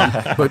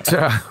am. But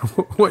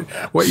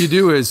what you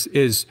do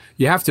is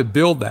you have to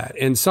build that,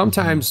 and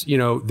sometimes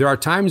there are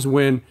times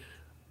when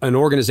an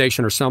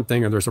organization or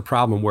something, or there's a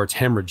problem where it's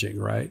hemorrhaging,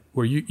 right?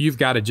 Where you've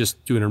got to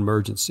just do an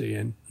emergency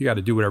and you got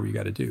to do whatever you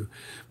got to do.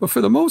 But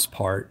for the most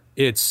part,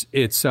 it's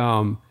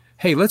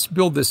hey, let's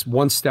build this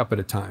one step at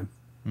a time.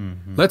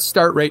 Mm-hmm. Let's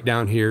start right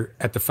down here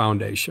at the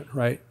foundation,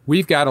 right?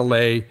 We've got to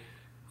lay,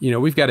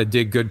 we've got to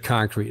dig good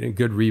concrete and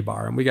good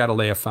rebar, and we got to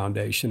lay a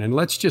foundation. And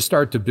let's just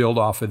start to build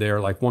off of there,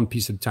 like one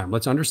piece at a time.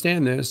 Let's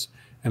understand this,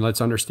 and let's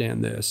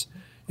understand this.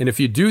 And if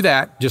you do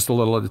that just a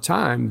little at a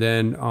time,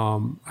 then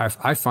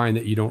I find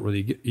that you don't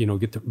really get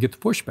the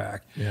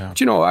pushback. Yeah.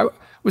 But I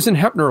was in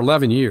Heppner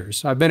 11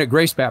 years. I've been at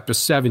Grace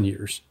Baptist 7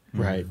 years.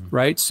 Right.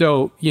 Right.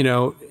 So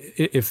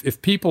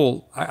if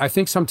people, I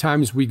think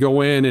sometimes we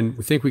go in and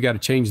we think we got to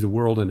change the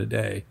world in a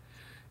day,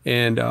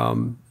 and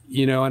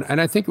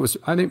and I think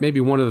maybe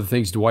one of the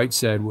things Dwight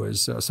said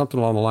was something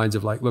along the lines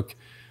of like, look,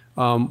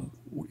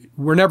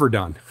 we're never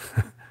done.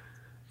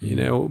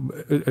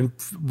 And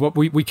what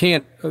we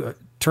can't.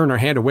 Turn our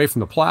hand away from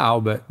the plow,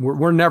 but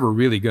we're never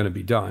really going to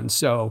be done.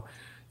 So,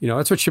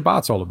 that's what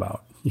Shabbat's all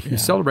about. You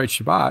celebrate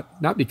Shabbat,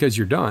 not because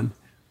you're done,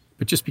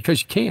 but just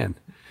because you can.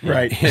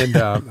 Right. And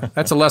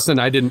that's a lesson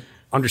I didn't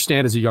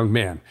understand as a young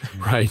man,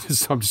 right?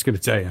 So I'm just going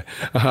to tell you,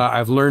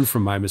 I've learned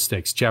from my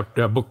mistakes.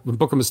 Book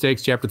of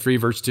Mistakes, chapter 3,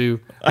 verse 2,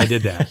 I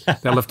did that.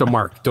 That left a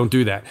mark. Don't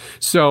do that.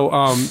 So,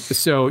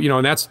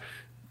 and that's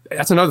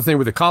another thing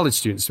with the college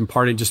students,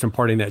 imparting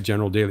that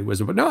general daily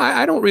wisdom. But no,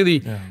 I don't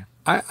really... Yeah.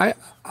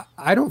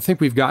 I don't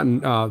think we've gotten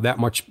that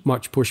much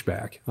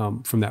pushback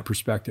from that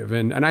perspective,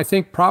 and I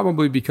think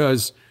probably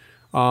because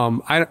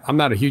I'm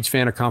not a huge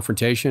fan of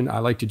confrontation. I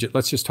like to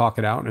let's just talk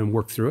it out and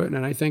work through it,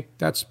 and I think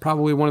that's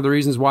probably one of the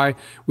reasons why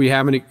we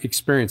haven't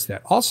experienced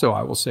that. Also,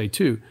 I will say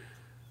too,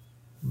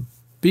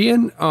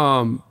 being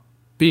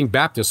being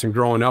Baptist and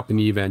growing up in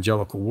the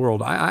evangelical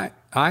world, I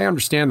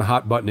understand the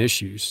hot button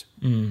issues.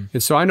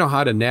 And so I know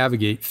how to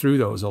navigate through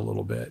those a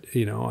little bit.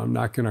 I'm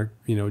not going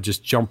to,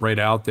 just jump right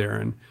out there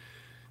and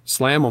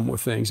slam them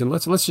with things. And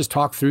let's just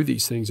talk through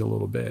these things a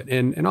little bit.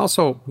 And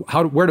also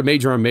where to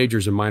major on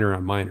majors and minor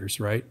on minors,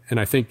 right? And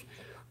I think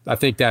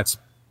that's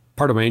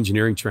part of my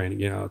engineering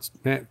training. It's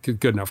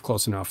good enough,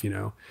 close enough,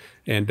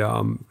 and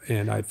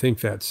I think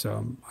that's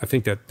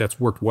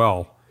worked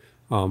well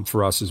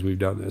for us as we've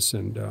done this.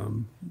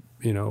 And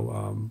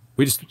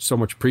we just so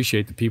much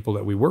appreciate the people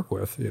that we work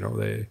with.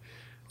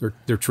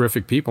 They're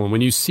terrific people. And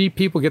when you see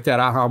people get that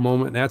aha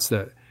moment, I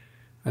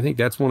think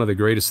that's one of the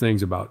greatest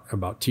things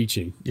about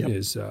teaching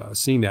is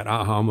seeing that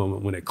aha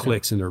moment when it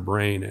clicks in their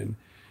brain.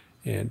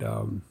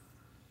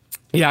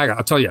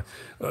 I'll tell you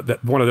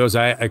that one of those.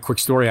 A quick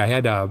story. I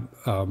had. I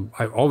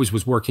always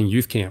was working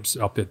youth camps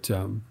up at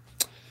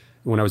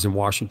when I was in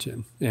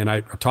Washington, and I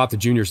taught the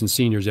juniors and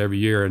seniors every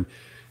year. And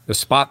the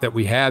spot that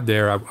we had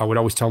there, I would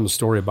always tell them the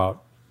story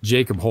about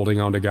Jacob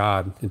holding on to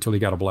God until he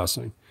got a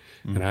blessing.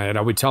 And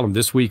I would tell them,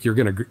 this week you're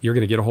gonna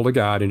get a hold of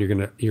God, and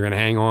you're gonna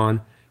hang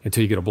on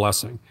until you get a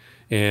blessing.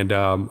 And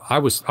I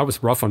was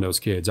rough on those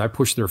kids. I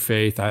pushed their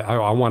faith.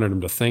 I wanted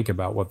them to think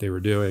about what they were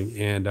doing,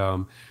 and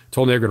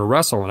told them they were going to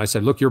wrestle. And I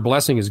said, look, your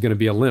blessing is going to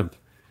be a limp.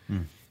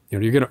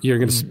 You're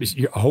going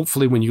to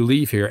hopefully when you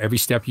leave here, every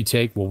step you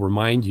take will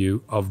remind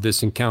you of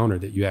this encounter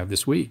that you have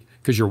this week,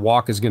 because your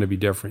walk is going to be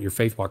different. Your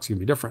faith walk is going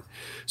to be different.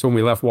 So when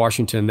we left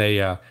Washington,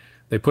 they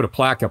put a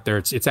plaque up there.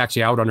 It's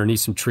actually out underneath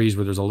some trees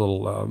where there's a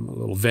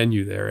little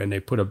venue there, and they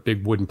put a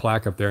big wooden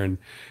plaque up there, and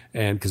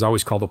because I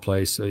always call the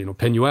place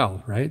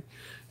Penuel, right?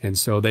 And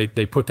so they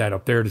put that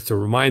up there to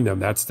remind them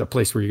that's the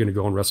place where you're going to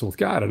go and wrestle with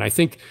God. And I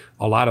think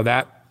a lot of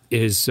that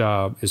is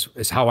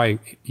how I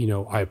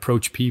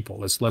approach people.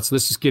 Let's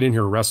just get in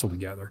here and wrestle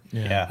together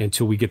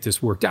until we get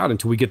this worked out,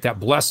 until we get that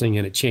blessing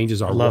and it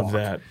changes our walk. I love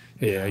that.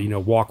 Yeah,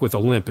 walk with a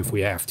limp if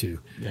we have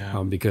to.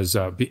 Yeah. Because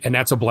and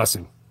that's a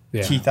blessing.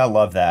 Yeah. Keith, I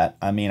love that.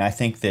 I mean, I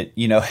think that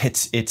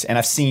it's, and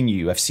I've seen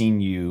you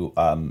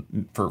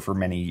for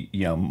many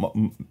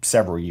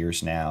several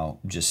years now.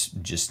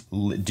 Just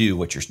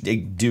do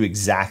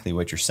exactly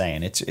what you're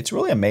saying. It's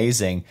really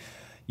amazing,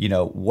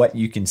 what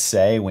you can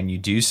say when you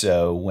do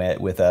so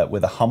with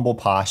a humble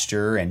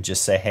posture, and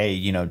just say, hey,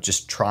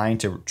 just trying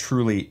to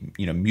truly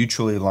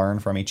mutually learn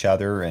from each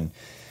other,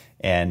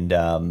 and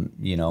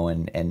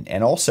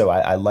also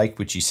I like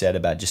what you said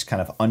about just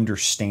kind of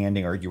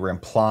understanding, or you were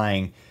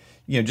implying,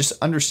 just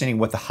understanding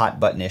what the hot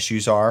button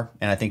issues are.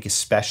 And I think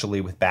especially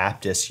with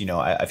Baptists,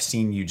 I've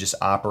seen you just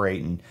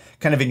operate and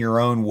kind of in your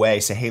own way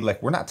say, hey,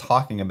 we're not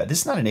talking about, this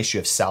is not an issue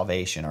of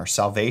salvation. Our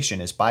salvation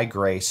is by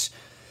grace,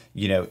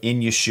 in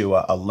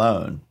Yeshua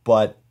alone.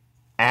 But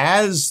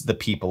as the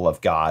people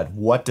of God,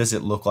 what does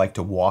it look like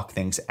to walk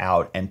things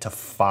out and to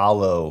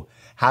follow?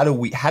 How do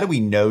we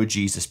know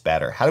Jesus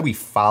better? How do we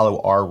follow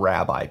our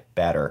rabbi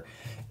better?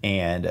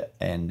 And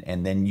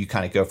then you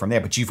kind of go from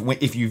there. But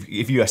if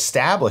you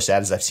establish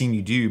that, as I've seen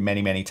you do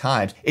many, many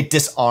times, it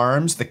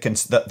disarms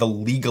the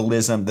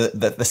legalism,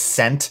 the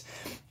scent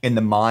in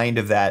the mind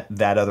of that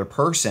other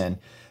person,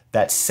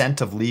 that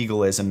scent of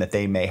legalism that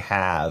they may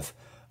have.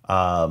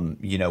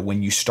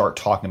 When you start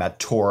talking about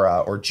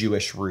Torah or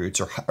Jewish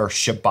roots or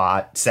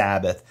Shabbat,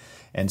 Sabbath,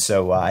 and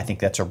so I think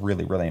that's a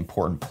really, really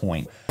important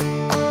point.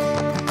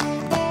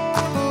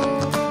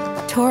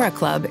 Torah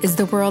Club is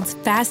the world's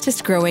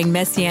fastest growing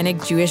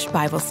Messianic Jewish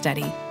Bible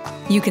study.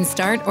 You can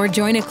start or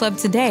join a club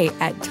today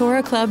at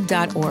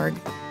torahclub.org.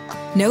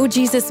 Know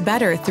Jesus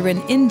better through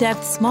an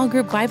in-depth small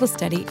group Bible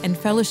study and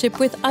fellowship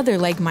with other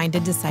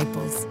like-minded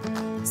disciples.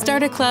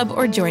 Start a club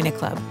or join a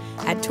club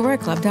at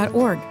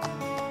torahclub.org.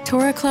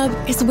 Torah Club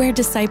is where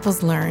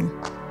disciples learn.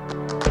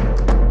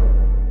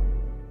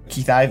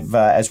 Keith,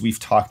 as we've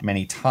talked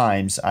many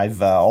times,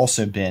 I've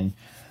also been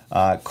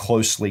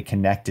closely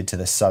connected to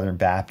the Southern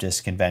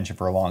Baptist Convention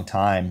for a long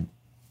time.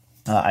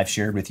 I've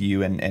shared with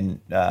you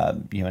and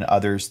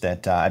others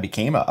that I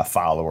became a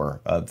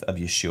follower of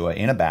Yeshua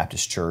in a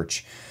Baptist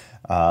church,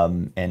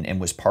 and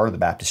was part of the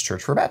Baptist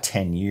church for about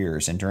 10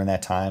 years. And during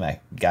that time, I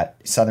got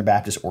Southern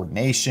Baptist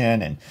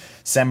ordination and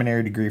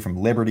seminary degree from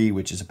Liberty,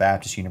 which is a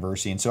Baptist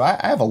university. And so I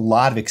have a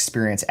lot of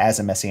experience as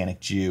a Messianic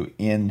Jew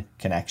in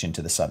connection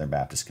to the Southern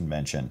Baptist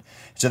Convention.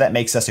 So that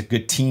makes us a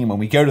good team when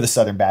we go to the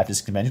Southern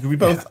Baptist Convention, because we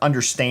both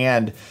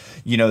understand,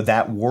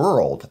 that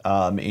world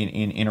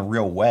in a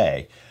real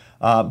way.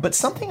 But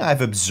something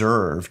I've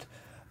observed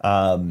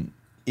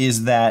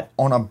is that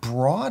on a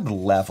broad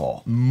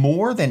level,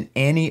 more than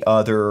any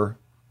other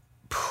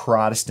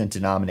Protestant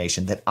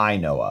denomination that I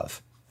know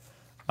of,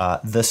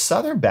 the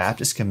Southern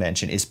Baptist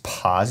Convention is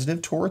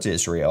positive towards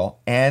Israel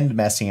and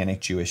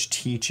Messianic Jewish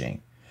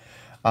teaching.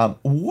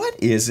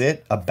 What is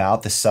it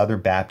about the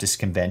Southern Baptist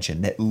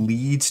Convention that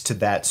leads to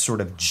that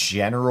sort of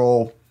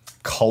general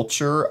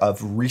culture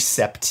of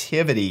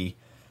receptivity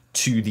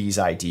to these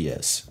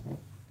ideas?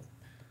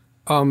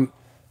 I'd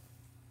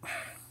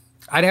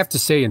have to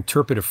say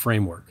interpretive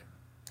framework.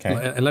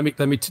 Okay. And let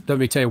me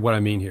tell you what I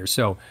mean here.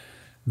 So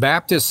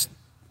Baptists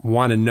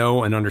want to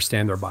know and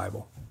understand their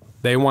Bible.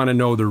 They want to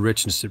know the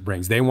richness it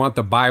brings. They want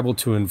the Bible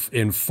to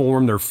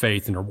inform their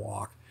faith and their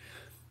walk.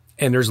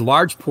 And there's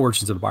large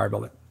portions of the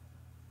Bible that,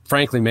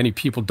 frankly, many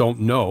people don't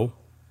know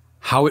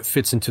how it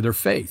fits into their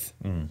faith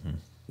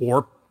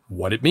or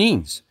what it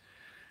means.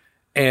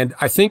 And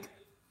I think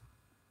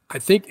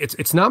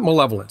it's not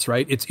malevolence,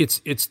 right?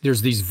 It's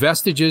there's these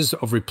vestiges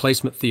of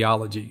replacement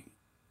theology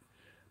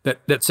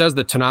that says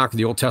the Tanakh,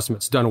 the Old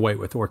Testament's done away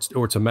with, or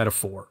it's a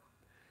metaphor.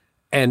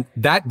 And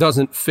that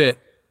doesn't fit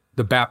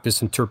the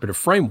Baptist interpretive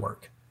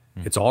framework.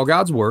 It's all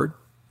God's word.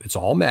 It's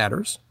all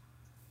matters.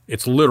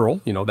 It's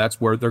literal. That's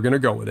where they're going to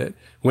go with it.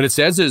 When it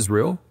says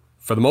Israel,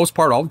 for the most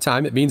part, all the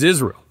time, it means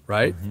Israel,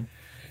 right?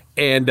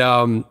 And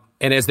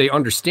as they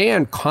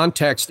understand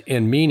context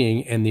and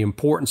meaning and the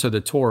importance of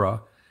the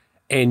Torah,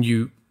 and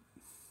you,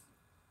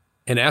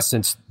 in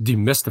essence,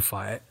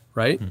 demystify it,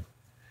 right?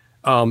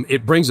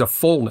 It brings a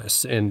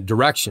fullness and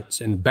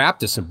directions, and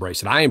Baptists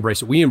embrace it. I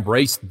embrace it. We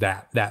embrace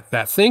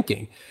that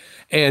thinking.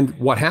 And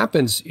what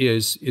happens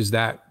is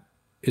that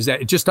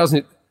it just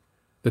doesn't,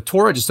 the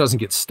Torah just doesn't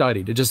get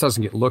studied. It just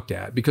doesn't get looked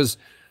at because,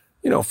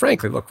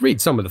 frankly, look,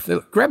 read some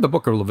of grab the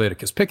book of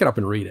Leviticus, pick it up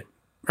and read it.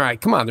 All right,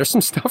 come on. There's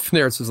some stuff in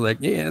there. It's just like,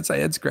 yeah, it's a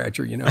head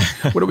scratcher,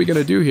 what are we going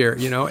to do here?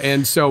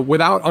 And so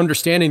without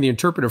understanding the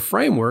interpretive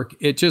framework,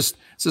 it's just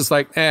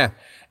like, And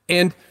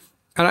I'm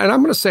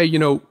going to say,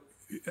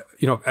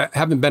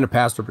 having been a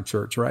pastor of a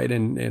church, right?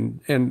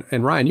 And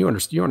Ryan, you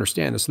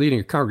understand this, leading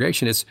a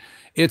congregation,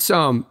 it's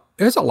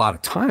a lot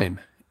of time.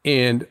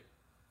 And,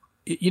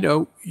 you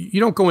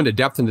don't go into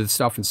depth into the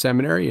stuff in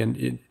seminary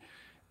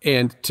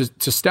and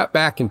to step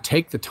back and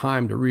take the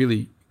time to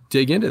really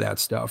dig into that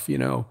stuff,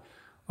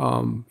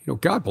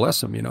 God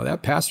bless them.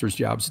 That pastor's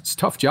job, it's a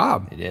tough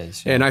job. It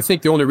is. Yeah. And I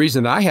think the only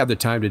reason that I have the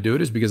time to do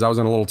it is because I was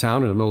in a little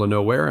town in the middle of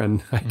nowhere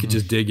and I could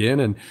just dig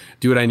in and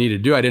do what I needed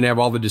to do. I didn't have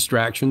all the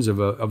distractions of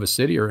a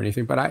city or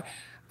anything, but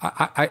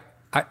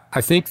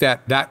I think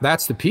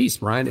that's the piece,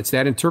 Brian. It's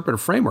that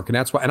interpretive framework. And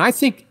that's why, and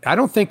I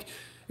don't think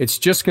it's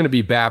just going to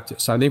be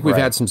Baptist. I think we've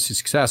had some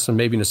success and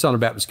maybe in the Southern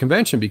Baptist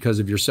Convention because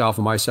of yourself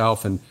and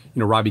myself and,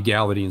 Robbie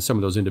Gallaty and some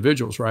of those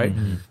individuals, right?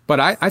 But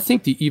I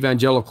think the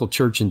evangelical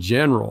church in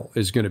general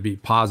is going to be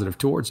positive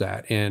towards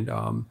that. And,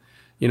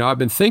 I've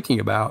been thinking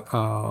about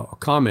a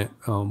comment.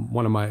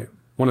 One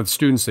of the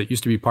students that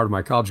used to be part of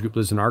my college group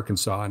lives in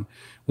Arkansas and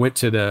went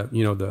to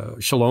the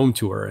Shalom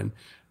tour and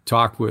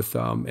talked with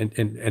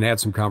and had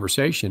some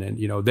conversation. And,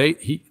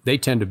 they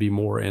tend to be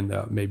more in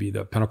maybe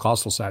the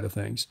Pentecostal side of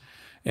things.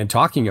 And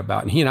talking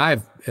about, and he and I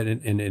have,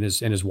 and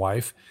his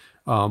wife,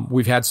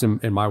 we've had some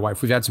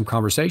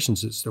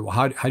conversations as to, well,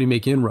 how do you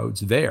make inroads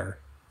there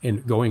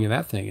and going in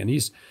that thing? And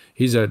he's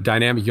a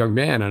dynamic young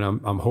man, and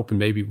I'm hoping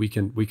maybe we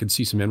can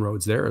see some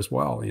inroads there as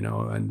well,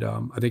 and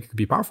I think it could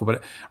be powerful.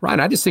 But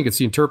Ryan, I just think it's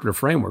the interpretive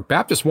framework.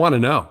 Baptists want to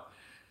know.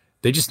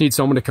 They just need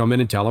someone to come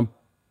in and tell them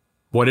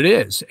what it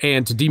is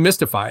and to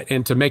demystify it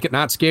and to make it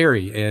not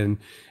scary and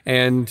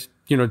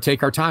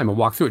take our time and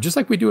walk through it, just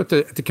like we do at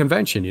the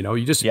convention.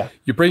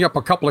 You bring up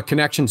a couple of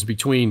connections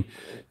between,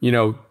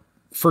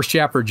 first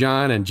chapter of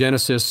John and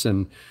Genesis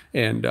and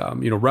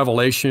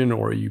Revelation,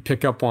 or you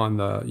pick up on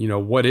the,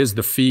 what is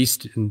the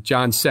feast in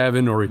John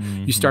 7, or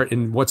you start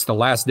in what's the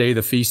last day of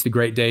the feast, the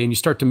great day, and you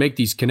start to make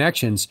these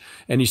connections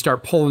and you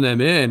start pulling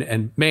them in,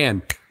 and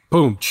man,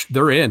 boom,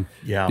 they're in,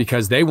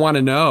 because they want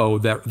to know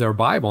their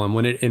Bible. And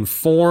when it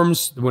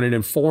informs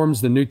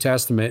the New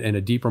Testament in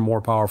a deeper,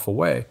 more powerful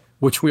way,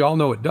 which we all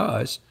know it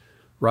does,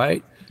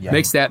 right? Yeah.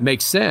 Makes that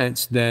make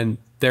sense, then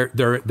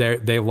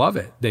they love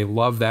it. They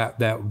love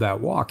that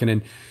walk.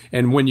 And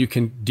when you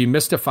can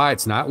demystify,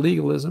 it's not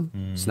legalism,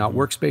 it's not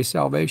works-based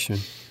salvation.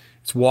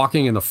 It's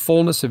walking in the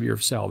fullness of your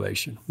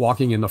salvation,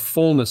 walking in the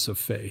fullness of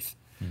faith.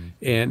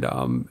 And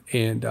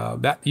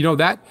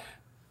that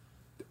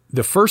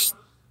the first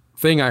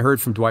thing I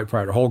heard from Dwight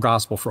Pryor, the whole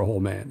gospel for a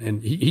whole man,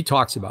 and he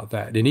talks about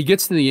that. And he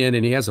gets to the end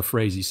and he has a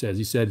phrase he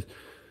said,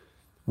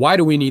 why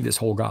do we need this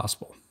whole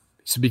gospel?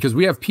 So because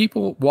we have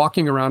people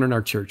walking around in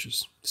our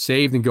churches,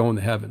 saved and going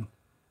to heaven,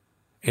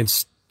 and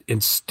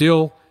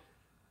still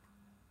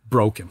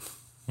broken,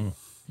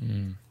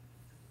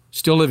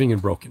 still living in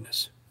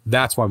brokenness.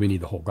 That's why we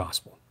need the whole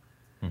gospel.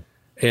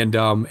 And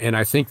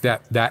I think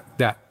that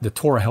the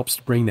Torah helps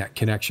to bring that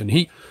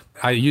connection.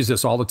 I use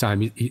this all the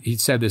time. He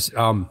said this: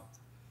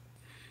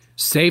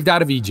 saved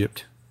out of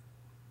Egypt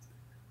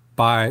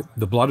by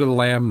the blood of the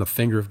Lamb, and the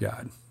finger of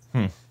God,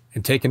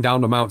 and taken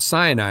down to Mount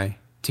Sinai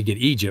to get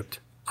Egypt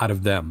out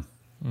of them,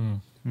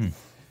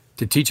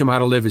 to teach them how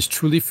to live as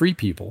truly free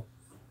people,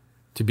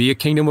 to be a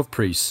kingdom of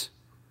priests,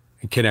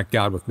 and connect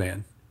God with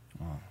man.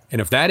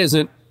 And if that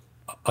isn't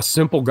a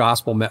simple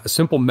gospel, a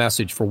simple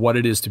message for what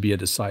it is to be a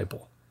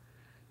disciple,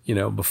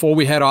 before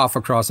we head off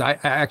across, I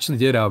actually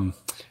did a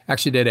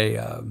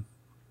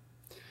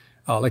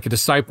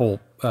disciple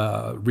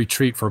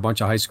retreat for a bunch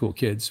of high school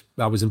kids.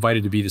 I was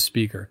invited to be the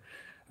speaker.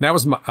 And that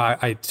was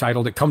I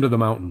titled it "Come to the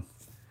Mountain."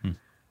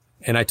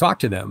 And I talked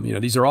to them.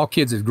 These are all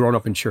kids that have grown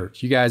up in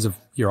church. You guys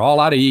you're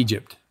all out of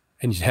Egypt,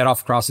 and you head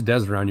off across the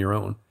desert on your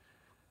own.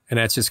 And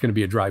that's just going to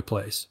be a dry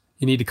place.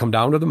 You need to come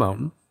down to the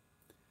mountain,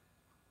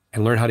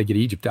 and learn how to get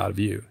Egypt out of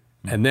you.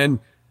 And then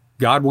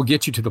God will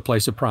get you to the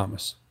place of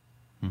promise.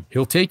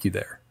 He'll take you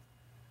there.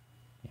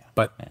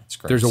 But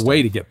there's a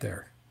way to get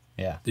there.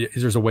 Yeah.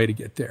 There's a way to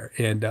get there.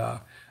 And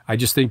I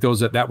just think it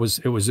was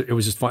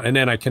just fun. And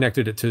then I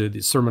connected it to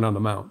the Sermon on the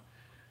Mount.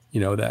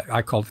 That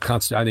I called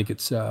I think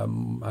it's, I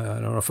don't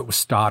know if it was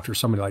Stott or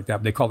somebody like that,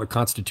 but they call it the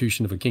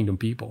Constitution of a Kingdom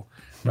People,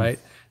 right?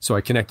 So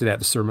I connected that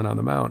to Sermon on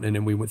the Mount, and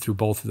then we went through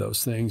both of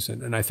those things.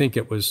 And I think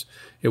it was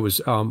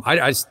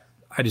that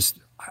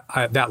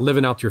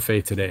living out your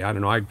faith today. I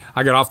don't know.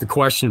 I got off the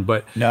question,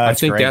 but I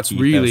think great, that's Keith.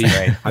 really,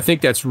 That's I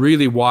think that's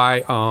really why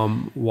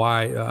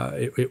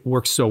it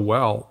works so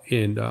well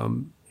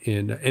and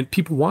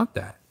people want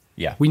that.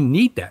 Yeah. We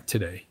need that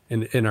today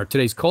in our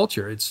today's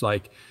culture. It's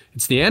like,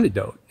 it's the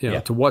antidote,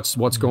 to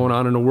what's going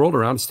on in the world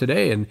around us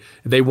today. And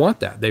they want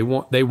that. They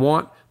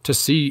want to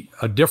see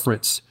a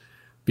difference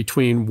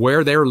between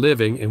where they're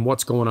living and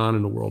what's going on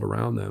in the world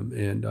around them.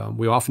 And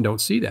we often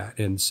don't see that.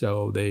 And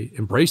so they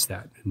embrace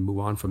that and move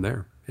on from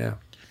there. Yeah.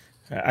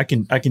 I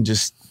can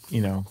just,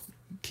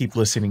 keep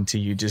listening to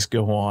you just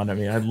go on. I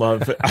mean,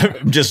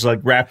 I'm just like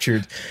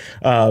raptured.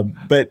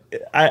 But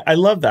I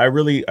love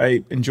that.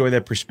 I enjoy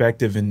that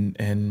perspective,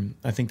 and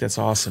I think that's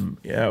awesome.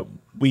 Yeah.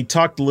 We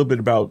talked a little bit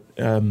about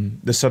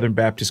the Southern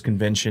Baptist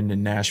Convention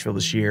in Nashville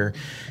this year,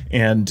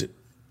 and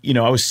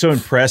I was so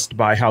impressed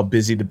by how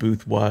busy the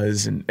booth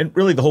was, and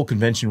really the whole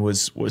convention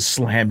was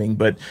slamming.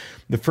 But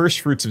the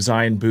First Fruits of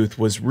Zion booth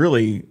was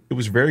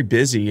very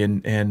busy,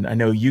 and I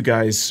know you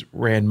guys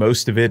ran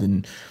most of it,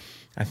 and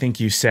I think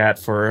you sat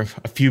for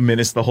a few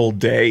minutes the whole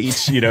day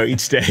each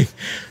day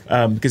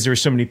because there were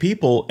so many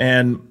people.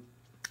 And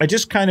I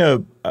just kind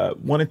of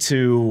wanted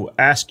to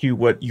ask you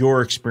what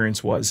your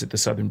experience was at the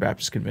Southern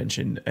Baptist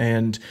Convention,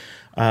 and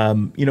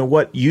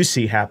what you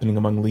see happening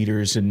among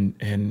leaders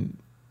and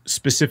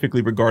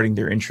specifically regarding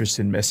their interest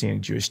in Messianic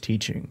Jewish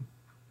teaching.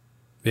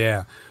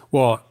 Yeah.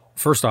 Well,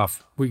 first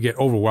off, we get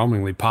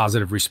overwhelmingly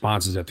positive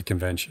responses at the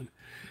convention.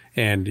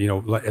 And,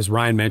 as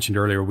Ryan mentioned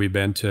earlier, we've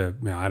been to,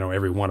 I don't know,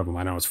 every one of them.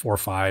 I know it's 4 or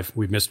 5.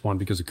 We've missed one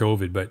because of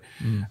COVID, but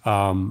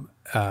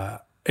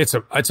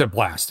it's a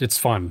blast. It's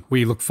fun.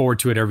 We look forward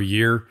to it every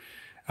year.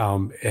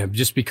 And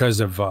just because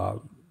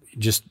of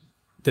just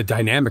the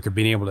dynamic of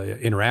being able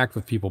to interact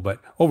with people, but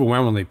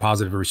overwhelmingly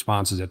positive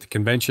responses at the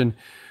convention.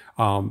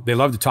 They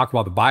love to talk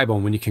about the Bible,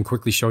 and when you can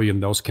quickly show them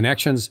those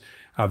connections,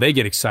 they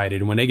get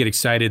excited. And when they get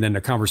excited, then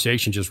the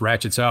conversation just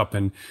ratchets up,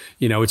 and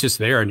it's just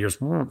there,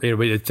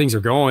 and things are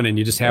going, and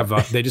you just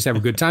have they just have a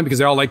good time because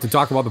they all like to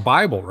talk about the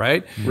Bible,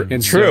 right?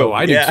 And True. So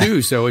I do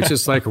too. So it's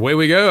just like away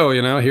we go,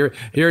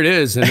 here it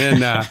is.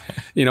 And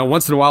then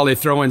once in a while they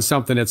throw in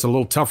something that's a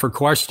little tougher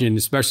question,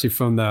 especially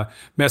from the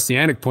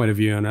Messianic point of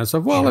view. And I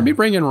said, well, let me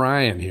bring in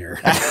Ryan here.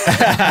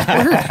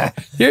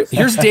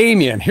 Here's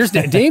Damien.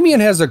 Damien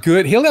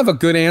he'll have a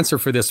good answer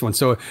for this one.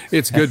 So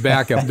it's good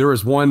backup. There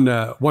was one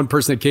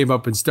person that came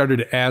up and started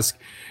to ask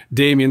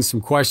Damien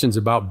some questions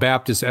about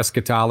Baptist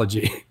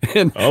eschatology.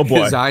 And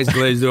his eyes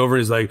glazed over.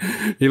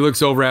 He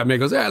looks over at me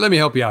and goes, let me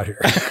help you out here.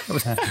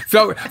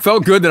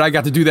 Felt good that I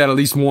got to do that at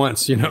least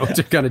once,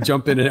 to kind of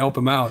jump in and help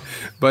him out.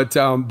 But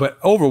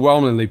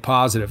overwhelmingly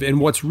positive. And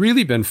what's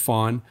really been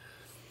fun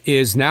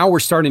is now we're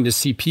starting to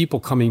see people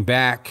coming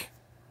back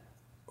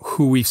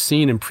who we've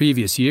seen in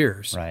previous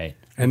years. Right.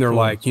 And they're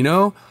like,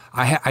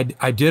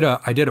 I did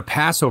a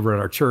Passover at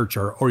our church,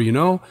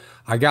 or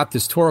I got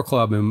this Torah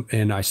club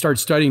and I started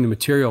studying the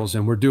materials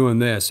and we're doing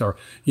this, or,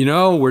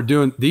 we're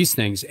doing these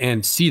things,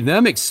 and see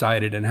them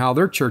excited and how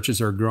their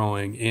churches are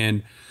growing.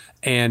 And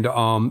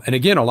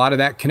again, a lot of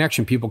that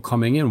connection, people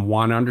coming in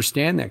want to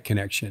understand that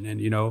connection.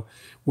 And,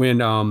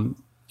 when,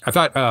 I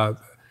thought,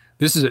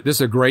 this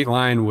is a great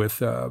line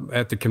with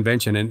at the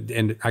convention,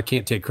 and I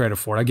can't take credit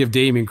for it. I give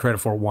Damien credit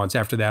for it once.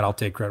 After that, I'll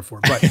take credit for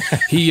it.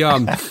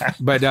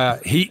 But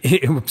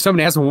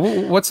somebody asked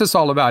him, "What's this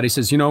all about?" He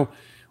says,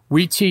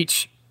 we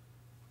teach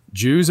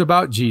Jews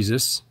about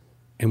Jesus,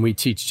 and we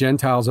teach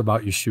Gentiles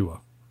about Yeshua.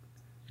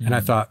 Mm-hmm. And I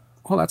thought,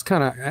 well,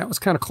 that was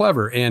kind of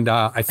clever, and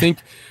I think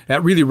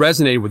that really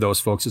resonated with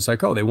those folks. It's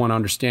like, they want to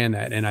understand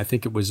that, and I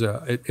think it was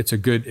a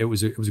good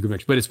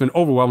mix. But it's been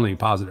overwhelmingly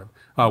positive.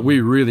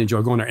 We really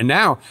enjoy going there, and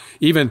now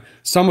even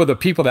some of the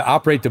people that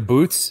operate the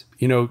booths,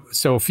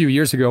 so a few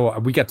years ago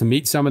we got to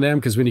meet some of them,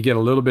 because when you get a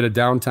little bit of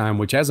downtime,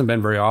 which hasn't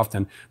been very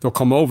often, they'll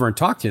come over and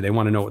talk to you. They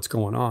want to know what's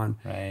going on,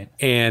 right?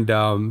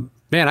 And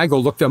man, I go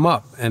look them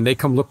up, and they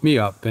come look me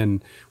up,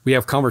 and we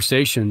have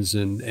conversations,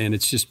 and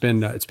it's just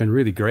been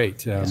really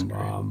great. I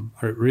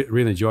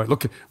really enjoy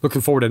it.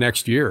 Looking forward to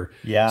next year.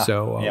 Yeah.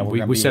 So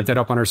we set that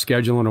up on our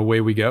schedule, and away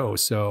we go.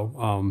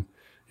 So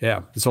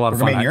it's a lot of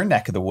fun. We're in your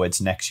neck of the woods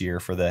next year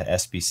for the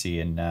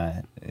SBC, and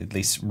at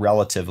least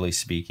relatively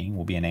speaking,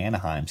 we'll be in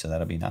Anaheim, so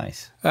that'll be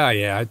nice.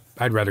 I'd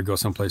rather go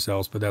someplace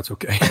else, but that's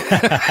okay.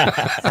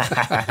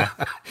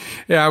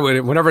 Yeah,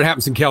 whenever it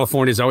happens in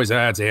California, it's always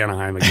it's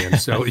Anaheim again.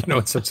 So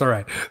it's all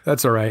right.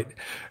 That's all right.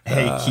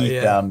 Hey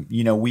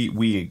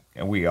Keith,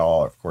 we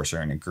all, of course,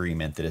 are in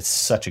agreement that it's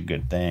such a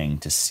good thing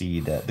to see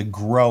the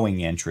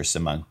growing interest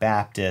among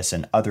Baptists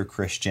and other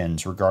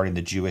Christians regarding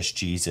the Jewish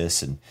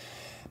Jesus. And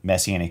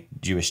Messianic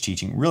Jewish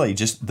teaching, really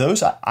just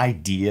those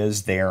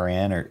ideas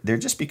therein they're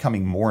just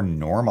becoming more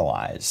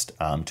normalized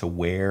to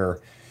where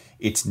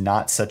it's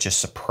not such a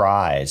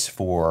surprise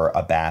for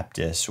a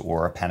Baptist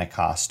or a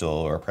Pentecostal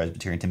or a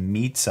Presbyterian to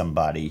meet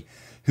somebody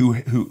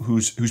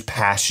who's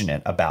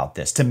passionate about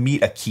this, to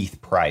meet a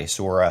Keith Price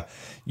or a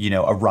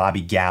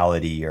Robbie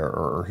Gallaty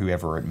or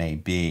whoever it may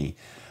be.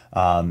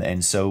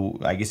 And so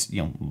I guess,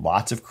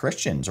 lots of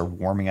Christians are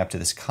warming up to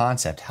this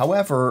concept.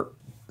 However,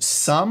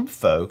 some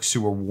folks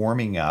who are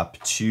warming up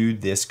to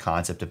this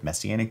concept of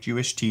Messianic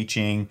Jewish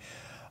teaching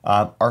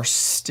are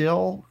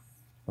still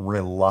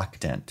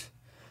reluctant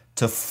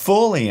to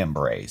fully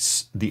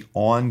embrace the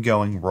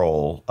ongoing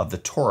role of the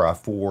Torah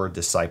for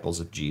disciples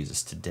of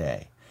Jesus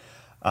today.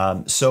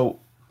 So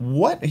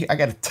I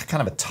got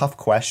kind of a tough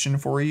question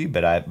for you,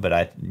 but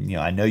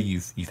I know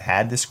you've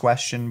had this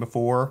question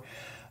before.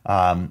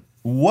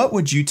 What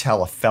would you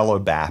tell a fellow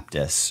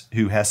Baptist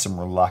who has some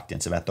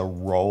reluctance about the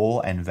role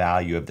and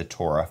value of the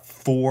Torah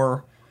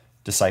for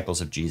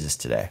disciples of Jesus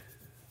today?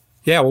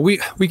 Yeah, well,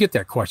 we get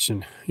that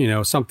question,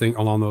 something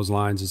along those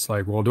lines. It's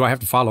like, well, do I have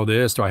to follow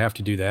this? Do I have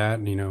to do that?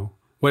 And,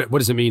 what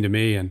does it mean to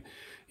me? And,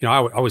 I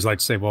always like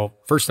to say, well,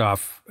 first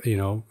off,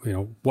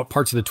 what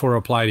parts of the Torah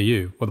apply to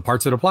you? Well, the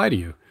parts that apply to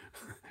you.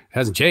 It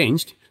hasn't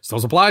changed. It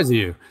still applies to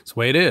you. It's the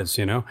way it is,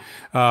 and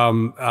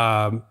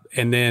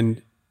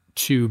then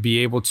to be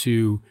able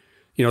to,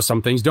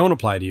 some things don't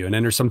apply to you. And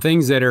then there's some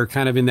things that are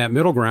kind of in that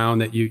middle ground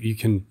that you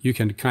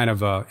can kind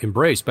of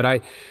embrace. But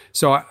I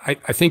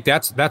think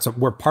that's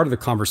where part of the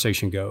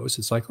conversation goes.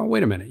 It's like, oh,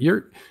 wait a minute,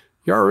 you're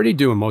already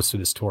doing most of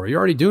this Torah. You're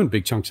already doing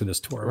big chunks of this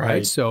Torah,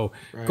 right? So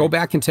go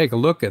back and take a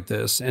look at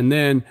this. And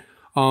then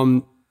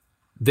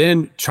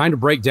trying to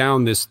break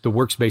down the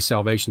works-based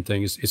salvation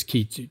thing is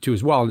key to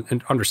as well,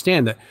 and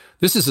understand that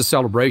this is a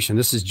celebration.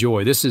 This is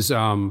joy. This is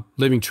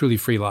living truly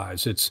free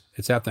lives. It's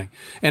that thing.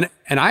 And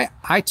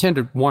I tend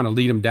to want to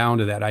lead them down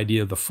to that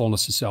idea of the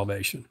fullness of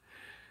salvation.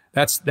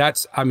 I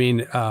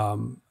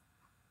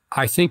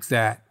think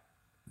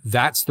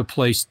that's the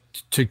place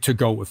to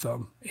go with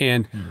them.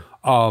 And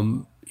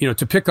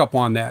to pick up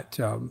on that,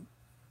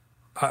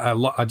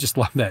 I just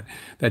love that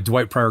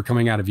Dwight Pryor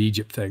coming out of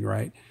Egypt thing,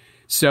 right?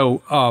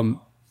 So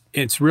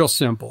it's real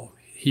simple.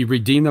 He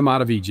redeemed them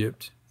out of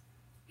Egypt.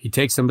 He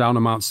takes them down to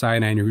Mount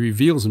Sinai and he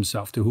reveals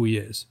himself to who he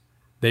is.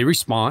 They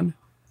respond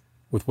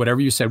with whatever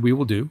you said we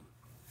will do.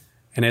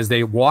 And as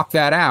they walk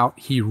that out,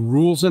 he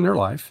rules in their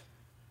life,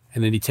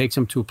 and then he takes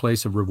them to a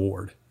place of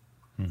reward.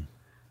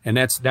 And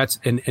that's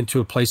to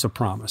a place of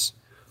promise,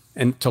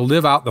 and to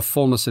live out the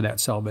fullness of that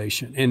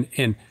salvation.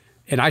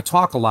 And I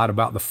talk a lot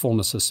about the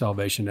fullness of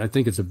salvation. I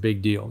think it's a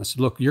big deal. I said,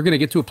 look, you're going to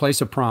get to a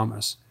place of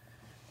promise,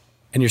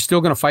 and you're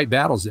still going to fight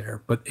battles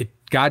there, but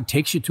God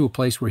takes you to a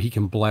place where he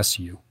can bless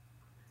you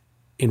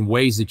in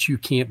ways that you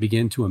can't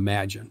begin to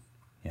imagine.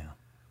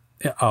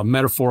 Yeah.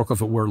 Metaphorical,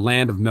 if it were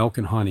land of milk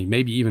and honey,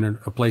 maybe even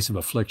a place of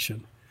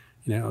affliction.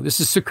 This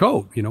is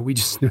Sukkot.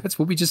 That's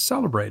what we just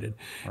celebrated.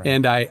 Right.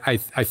 And I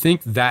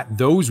think that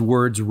those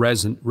words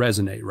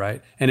resonate,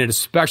 right? And it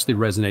especially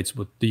resonates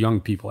with the young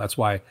people. That's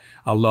why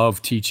I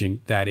love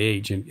teaching that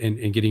age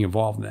and getting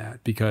involved in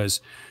that,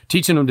 because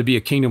teaching them to be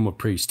a kingdom of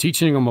priests,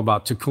 teaching them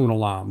about Tikkun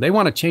Olam. They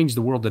want to change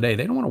the world today.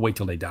 They don't want to wait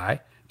till they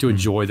die to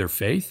enjoy their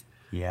faith.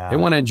 Yeah. They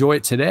want to enjoy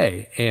it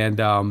today. And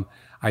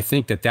I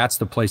think that's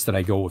the place that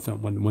I go with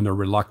them when they're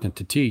reluctant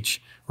to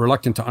teach,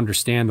 reluctant to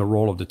understand the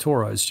role of the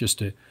Torah. Is just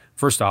to,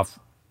 first off,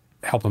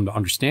 help them to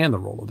understand the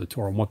role of the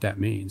Torah and what that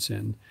means,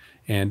 and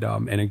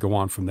then go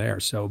on from there.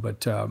 So,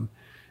 but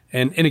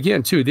and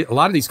again too, a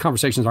lot of these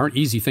conversations aren't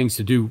easy things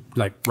to do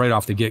like right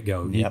off the get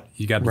go. Yep.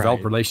 You got to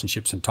develop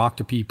relationships and talk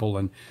to people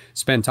and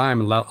spend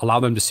time and allow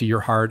them to see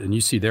your heart and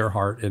you see their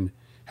heart, and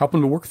help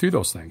them to work through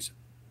those things.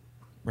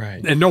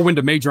 Right. And know when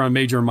to major on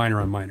major and minor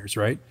on minors.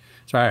 Right.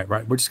 So all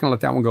right. We're just gonna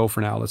let that one go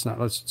for now. Let's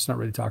not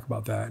really talk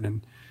about that,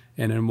 and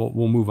then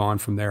we'll move on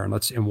from there. And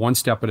let's, in one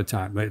step at a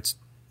time. It's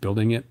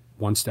building it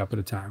one step at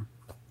a time.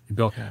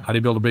 How do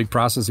you build a big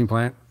processing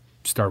plant?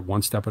 Start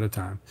one step at a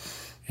time.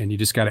 And you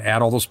just got to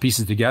add all those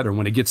pieces together. And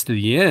when it gets to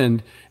the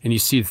end and you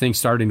see things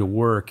starting to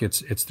work,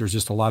 there's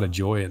just a lot of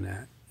joy in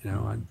that.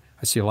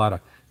 I see a lot of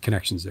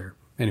connections there.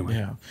 Anyway.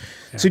 Yeah.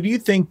 So do you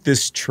think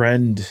this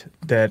trend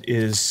that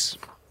is,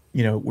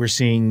 we're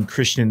seeing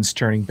Christians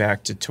turning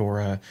back to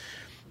Torah,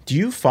 do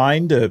you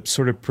find a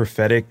sort of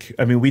prophetic,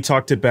 we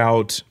talked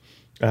about,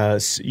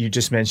 you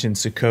just mentioned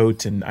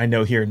Sukkot, and I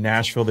know here in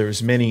Nashville,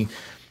 there's many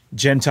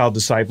Gentile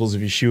disciples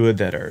of Yeshua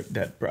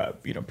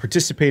that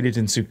participated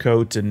in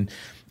Sukkot,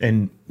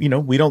 and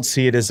we don't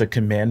see it as a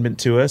commandment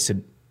to us. It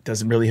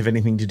doesn't really have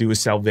anything to do with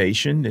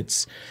salvation.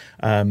 It's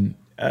and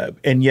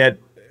yet,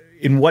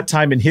 in what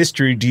time in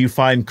history do you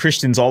find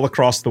Christians all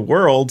across the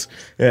world,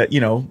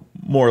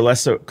 more or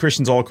less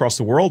Christians all across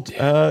the world,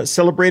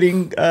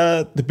 celebrating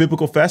the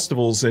biblical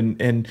festivals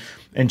and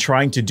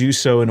trying to do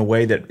so in a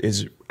way that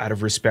is out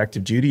of respect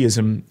of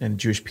Judaism and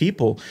Jewish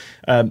people?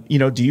 Do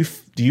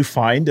you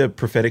find a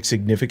prophetic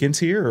significance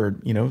here,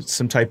 or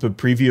some type of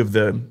preview of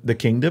the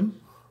kingdom?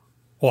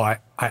 Well,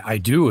 I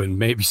do, and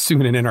maybe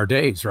soon and in our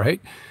days,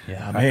 right?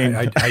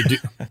 Yeah,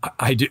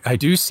 I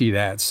do see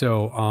that.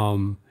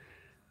 So,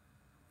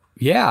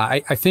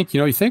 I think,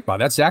 you think about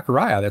it. That's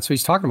Zechariah. That's what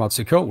he's talking about,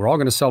 Sukkot. We're all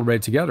going to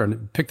celebrate together,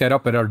 and pick that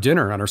up at our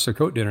dinner, on our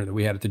Sukkot dinner that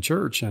we had at the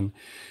church. And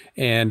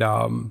it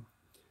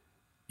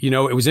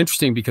was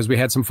interesting because we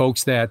had some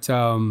folks that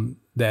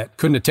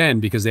couldn't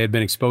attend because they had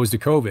been exposed to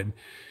COVID.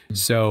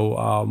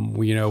 So,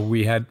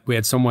 we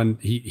had someone,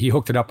 he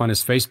hooked it up on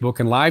his Facebook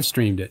and live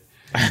streamed it.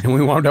 And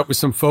we wound up with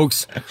some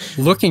folks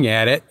looking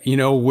at it,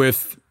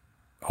 with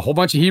a whole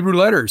bunch of Hebrew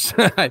letters,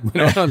 and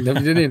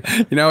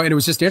it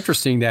was just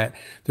interesting that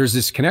there's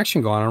this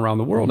connection going on around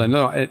the world.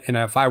 And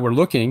if I were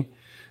looking,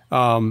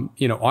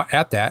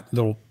 at that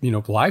little,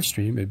 live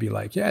stream, it'd be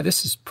like, yeah,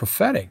 this is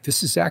prophetic.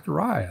 This is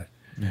Zechariah.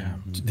 Yeah.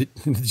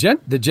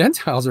 The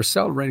Gentiles are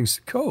celebrating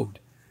Sukkot.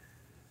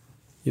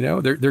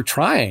 They're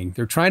trying.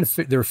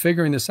 They're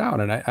figuring this out,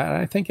 and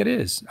I think it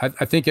is.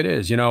 I think it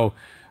is.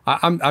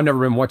 I've never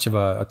been much of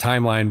a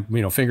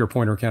timeline, finger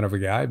pointer kind of a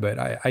guy, but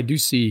I do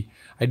see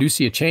a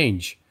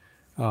change,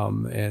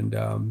 but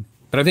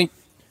I think,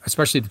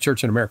 especially the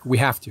church in America, we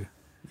have to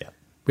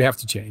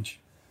change,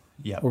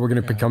 or we're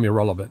going to become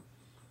irrelevant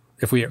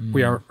if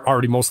we are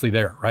already mostly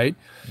there, right?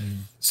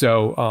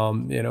 So,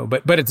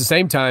 but at the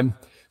same time,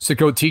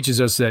 Sukkot teaches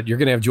us that you're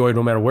going to have joy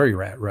no matter where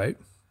you're at, right?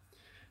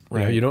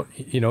 Right.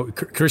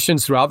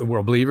 Christians throughout the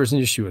world, believers in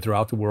Yeshua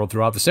throughout the world,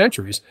 throughout the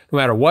centuries, no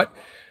matter what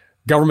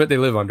government they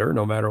live under,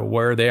 no matter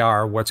where they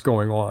are, what's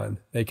going on,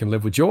 they can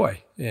live with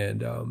joy.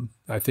 And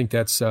I think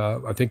that's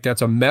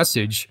a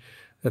message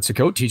that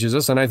Sukkot teaches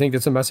us, and I think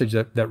that's a message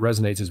that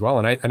resonates as well.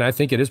 And I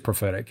think it is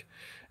prophetic.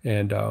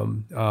 And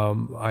we're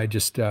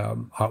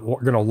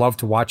going to love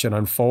to watch it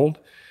unfold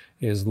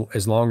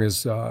as long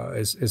as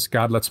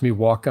God lets me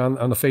walk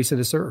on the face of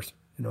this earth.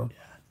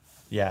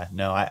 Yeah,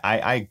 no,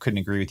 I couldn't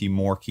agree with you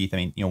more, Keith.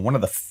 I mean, one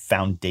of the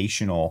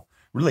foundational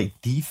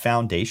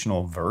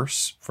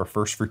verse for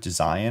First Fruits of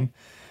Zion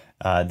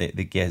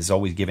that has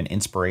always given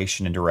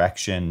inspiration and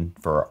direction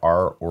for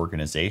our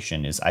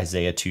organization is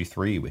Isaiah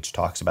 2:3, which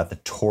talks about the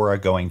Torah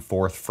going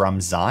forth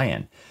from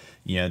Zion.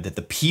 That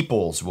the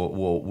peoples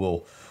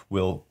will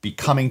be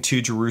coming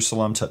to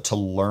Jerusalem to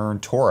learn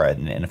Torah.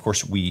 And of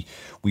course, we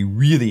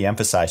really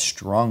emphasize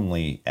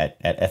strongly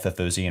at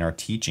FFOZ in our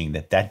teaching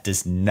that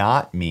does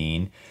not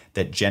mean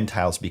that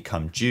Gentiles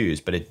become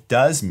Jews, but it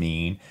does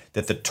mean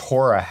that the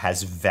Torah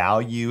has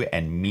value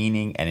and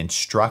meaning and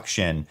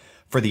instruction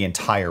for the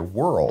entire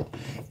world.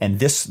 And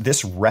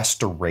this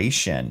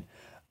restoration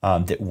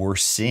that we're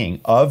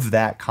seeing of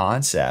that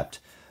concept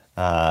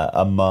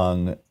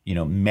among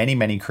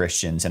many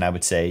Christians, and I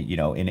would say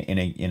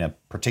in a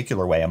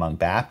particular way among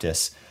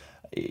Baptists,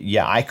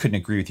 I couldn't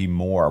agree with you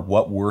more.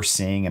 What we're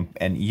seeing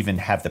and even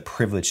have the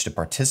privilege to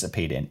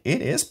participate in,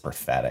 it is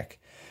prophetic.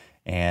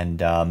 And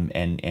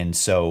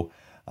so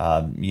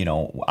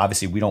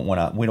obviously we don't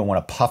want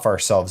to puff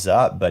ourselves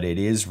up, but it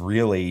is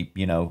really,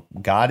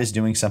 God is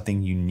doing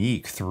something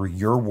unique through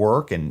your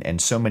work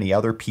and so many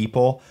other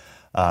people,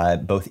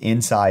 both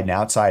inside and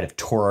outside of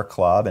Torah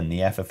Club and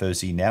the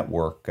FFOZ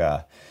network.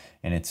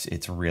 And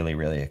it's really,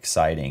 really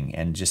exciting.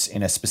 And just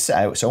in a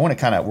specific, so we're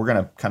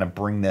going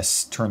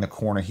to turn the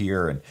corner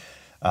here and,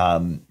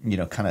 kind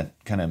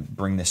of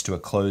bring this to a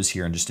close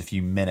here in just a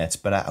few minutes.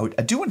 But I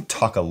do want to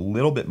talk a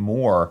little bit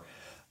more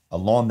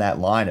along that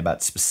line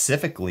about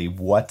specifically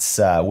what's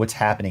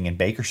happening in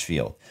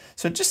Bakersfield.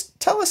 So just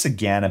tell us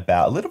again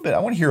about a little bit. I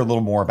want to hear a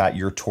little more about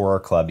your Torah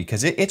Club,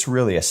 because it's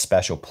really a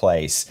special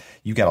place.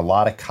 You've got a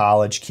lot of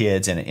college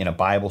kids in a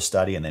Bible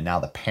study, and then now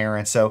the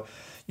parents. So,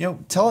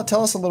 tell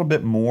us a little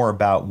bit more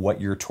about what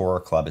your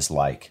Torah Club is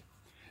like.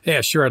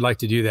 Yeah, sure. I'd like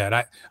to do that.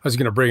 I was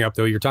going to bring up,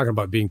 though, you're talking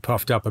about being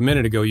puffed up. A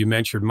minute ago, you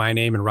mentioned my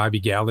name and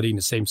Robbie Gallaty in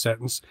the same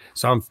sentence.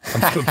 So I'm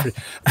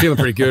feeling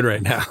pretty good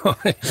right now.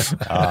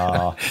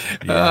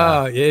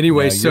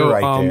 Anyway, so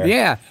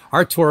right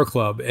our Torah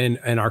Club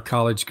and our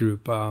college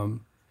group,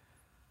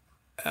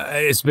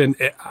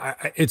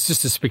 it's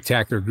just a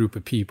spectacular group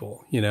of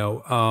people.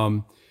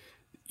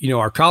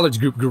 Our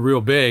college group grew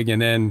real big,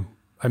 and then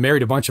I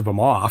married a bunch of them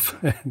off,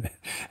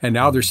 and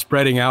now they're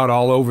spreading out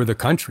all over the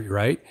country,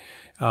 right?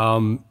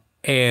 And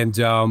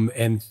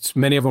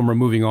many of them are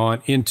moving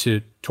on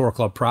into Torah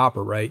Club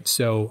proper, right?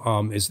 So,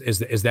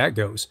 as that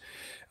goes,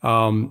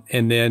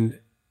 and then,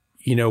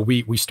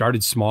 we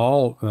started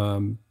small,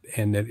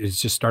 and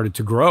it's just started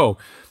to grow,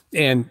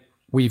 and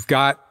we've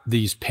got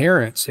these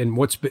parents. And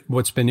what's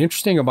been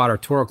interesting about our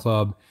Torah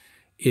Club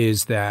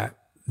is that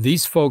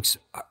these folks,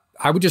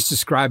 I would just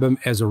describe them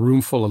as a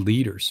room full of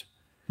leaders.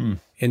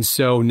 And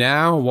so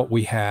now what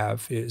we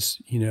have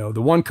is,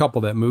 the one couple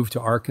that moved to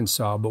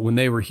Arkansas, but when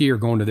they were here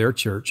going to their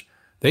church,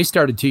 they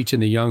started teaching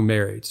the young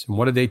marrieds. And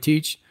what did they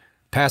teach?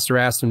 Pastor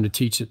asked them to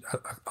teach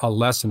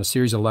a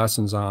series of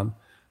lessons on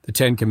the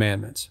 10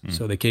 Commandments.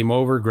 So they came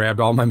over, grabbed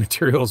all my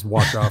materials,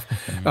 walked off.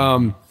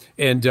 They're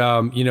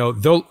going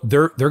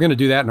to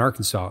do that in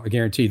Arkansas. I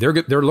guarantee.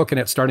 They're looking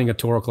at starting a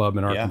Torah Club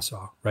in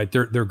Arkansas, right?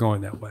 They're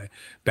going that way.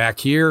 Back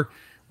here,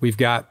 we've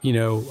got,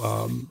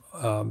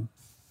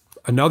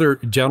 another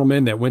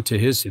gentleman that went to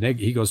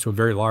he goes to a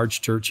very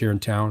large church here in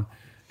town.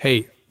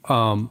 Hey,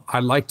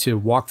 I'd like to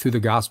walk through the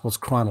Gospels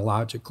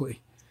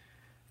chronologically.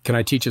 Can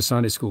I teach a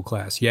Sunday school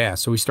class? Yeah.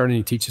 So we started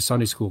to teach a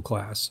Sunday school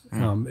class,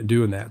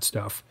 doing that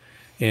stuff.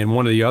 And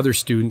one of the other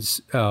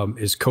students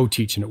is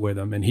co-teaching it with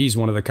him. And he's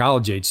one of the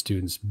college age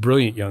students,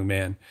 brilliant young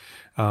man,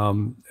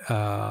 and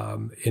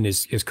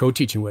is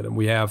co-teaching with him.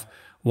 We have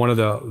one of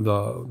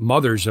the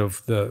mothers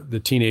of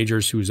the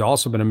teenagers who's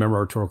also been a member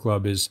of our Torah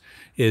club is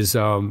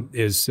wanting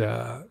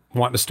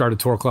to start a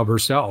Torah club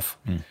herself,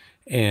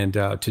 and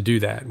to do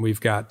that. And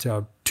we've got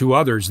two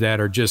others that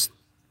are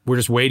we're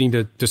just waiting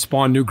to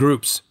spawn new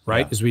groups,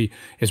 right? Yeah.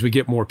 As we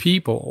get more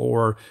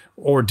people,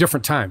 or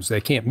different times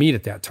they can't meet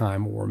at that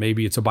time, or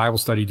maybe it's a Bible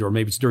study, or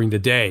maybe it's during the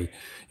day,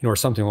 or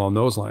something along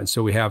those lines.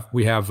 So we have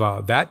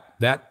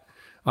that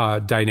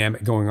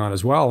dynamic going on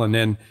as well, and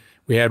then.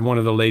 We had one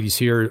of the ladies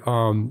here,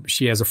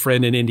 she has a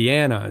friend in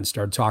Indiana, and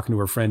started talking to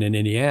her friend in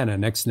Indiana.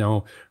 Next,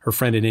 her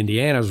friend in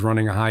Indiana is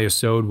running a high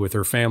Yesod with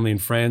her family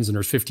and friends, and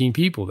there's 15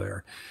 people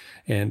there.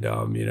 And,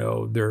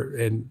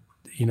 they're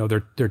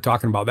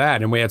talking about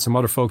that. And we had some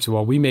other folks,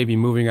 well, we may be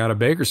moving out of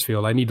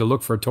Bakersfield. I need to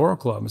look for a Torah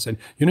club. I said,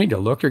 you need to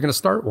look, you're going to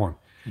start one.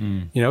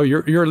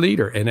 You're a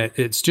leader. And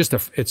it's just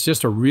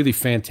a really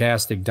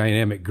fantastic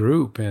dynamic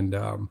group. And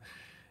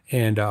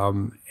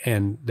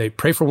they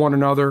pray for one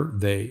another.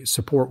 They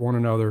support one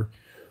another.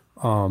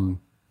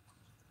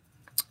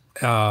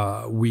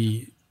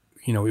 We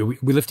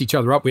lift each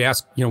other up. We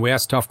ask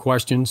tough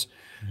questions,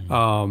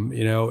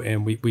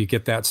 and we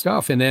get that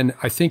stuff. And then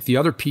I think the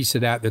other piece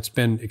of that that's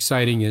been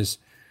exciting is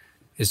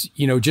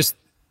just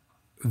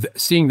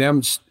seeing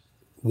them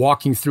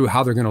walking through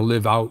how they're going to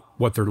live out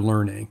what they're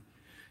learning.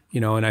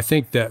 And I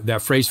think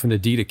that phrase from the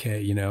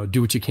Didache,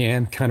 do what you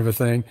can kind of a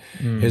thing,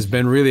 has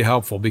been really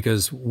helpful,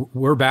 because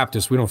we're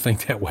Baptists. We don't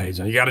think that way.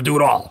 So you got to do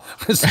it all.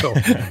 So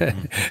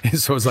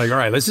it's like, all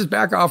right, let's just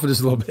back off of this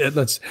a little bit.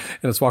 Let's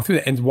walk through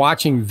that. And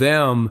watching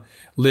them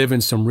live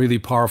in some really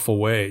powerful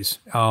ways,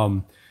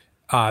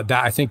 that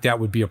I think that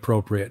would be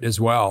appropriate as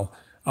well.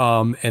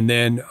 And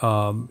then,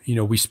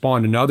 we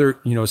spawned another,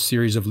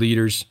 series of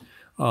leaders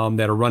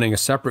that are running a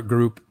separate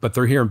group, but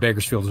they're here in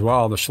Bakersfield as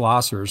well, the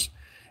Schlossers.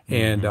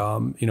 And,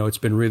 it's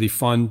been really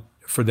fun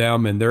for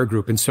them and their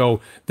group. And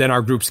so then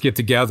our groups get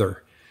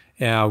together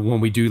when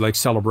we do like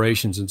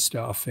celebrations and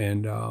stuff.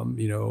 And,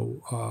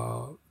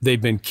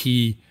 they've been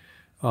key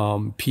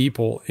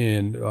people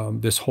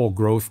in this whole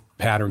growth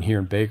pattern here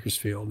in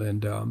Bakersfield.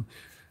 And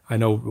I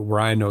know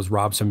Ryan knows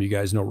Rob. Some of you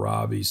guys know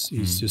Rob. He's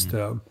just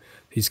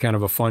he's kind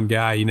of a fun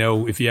guy.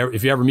 If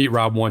you ever meet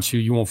Rob once,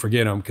 you won't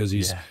forget him, because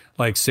he's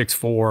like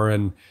 6'4"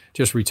 and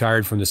just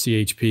retired from the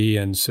CHP.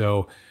 And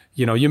so,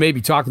 you may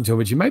be talking to him,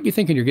 but you might be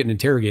thinking you're getting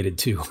interrogated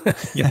too.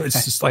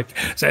 It's just like,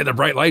 say, the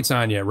bright lights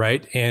on you,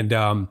 right? And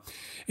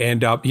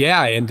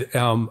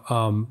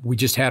we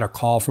just had a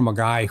call from a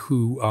guy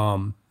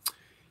who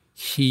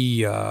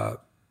he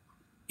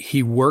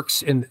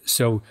works in.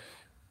 So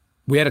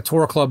we had a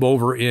Torah club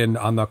over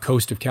on the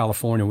coast of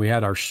California. We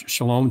had our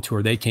Shalom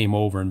tour. They came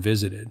over and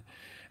visited.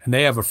 And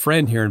they have a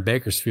friend here in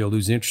Bakersfield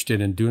who's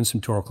interested in doing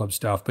some Torah club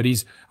stuff, but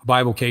he's a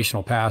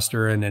bivocational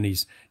pastor, and then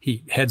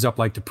he heads up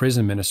like the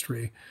prison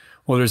ministry.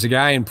 Well, there's a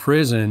guy in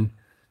prison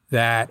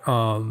that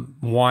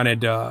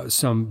wanted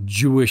some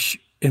Jewish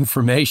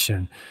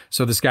information.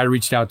 So this guy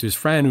reached out to his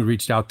friend, who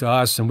reached out to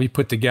us, and we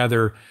put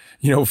together,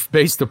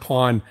 based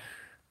upon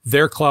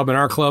their club and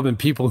our club and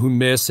people who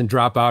miss and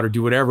drop out or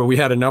do whatever, we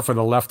had enough of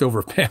the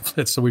leftover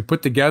pamphlets. So we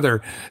put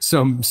together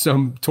some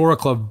Torah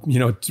club,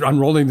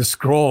 unrolling the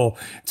scroll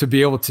to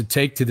be able to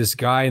take to this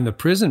guy in the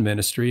prison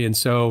ministry. And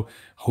so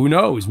who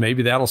knows,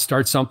 maybe that'll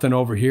start something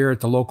over here at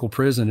the local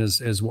prison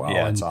as well.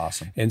 Yeah, it's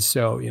awesome. And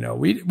so,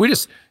 we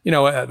just,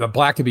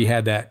 Blackaby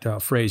had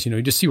that phrase,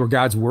 you just see where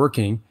God's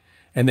working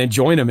and then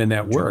join him in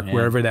that work,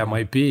 wherever that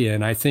might be.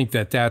 And I think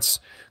that's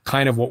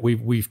kind of what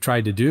we've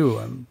tried to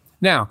do.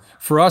 Now,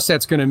 for us,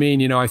 that's going to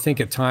mean, I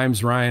think at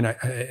times, Ryan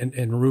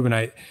and Reuben,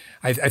 I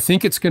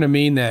think it's going to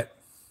mean that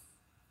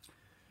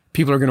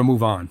people are going to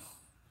move on,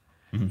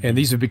 and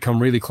these have become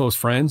really close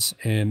friends,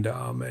 and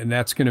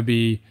that's going to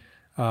be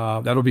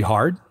that'll be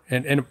hard,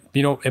 and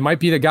it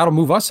might be that God will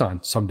move us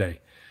on someday,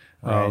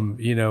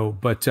 right.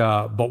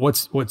 But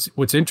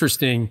what's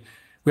interesting.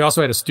 We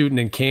also had a student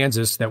in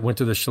Kansas that went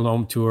to the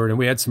Shalom tour, and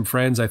we had some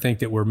friends, I think,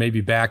 that were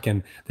maybe back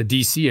in the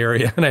DC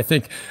area, and I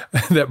think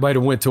that might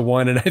have went to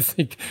one. And I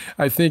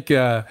think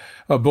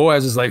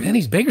Boaz is like, man,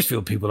 these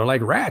Bakersfield people are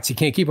like rats. You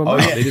can't keep them out.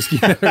 Yeah. They're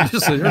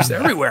just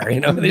everywhere.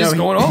 They're just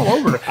going all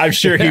over. I'm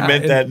sure he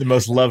meant that in the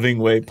most loving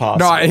way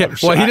possible. No, he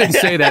didn't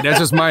say that. That's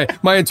just my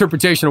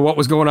interpretation of what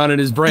was going on in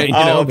his brain.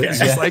 Okay. It's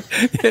just like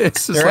they're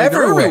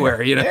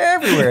everywhere. They're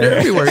everywhere. They're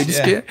everywhere. You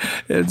just can't.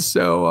 And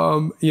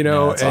so,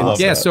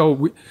 so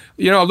we.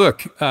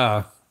 Look,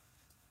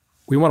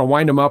 we want to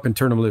wind them up and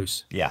turn them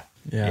loose. Yeah.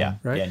 Right. Yeah,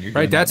 and you're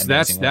right. doing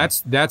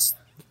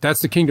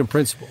That's the kingdom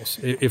principles.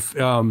 If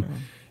I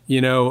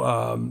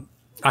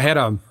had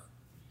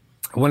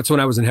once when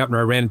I was in Heppner,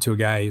 I ran into a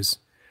guy. He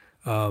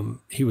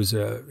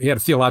had a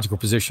theological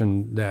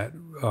position that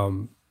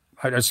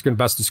I'm just going to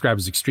best describe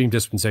as extreme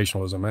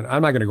dispensationalism. And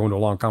I'm not going to go into a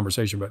long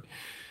conversation, but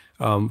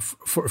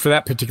for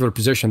that particular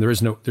position,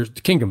 there's no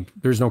kingdom,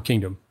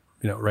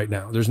 right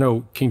now. There's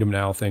no kingdom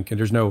now, and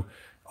there's no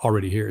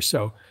already here.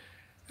 So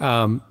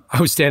I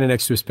was standing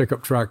next to his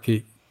pickup truck.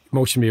 He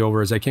motioned me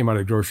over as I came out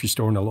of the grocery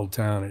store in a little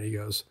town, and he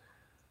goes,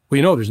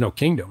 well, there's no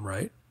kingdom,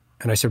 right?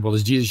 And I said, well,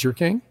 is Jesus your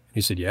king? And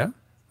he said, yeah.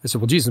 I said,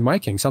 well, Jesus is my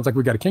king. Sounds like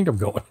we got a kingdom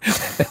going.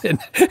 and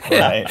he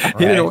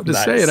didn't know what to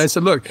say. And I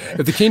said, look,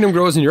 if the kingdom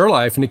grows in your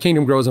life and the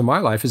kingdom grows in my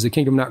life, is the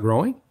kingdom not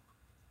growing?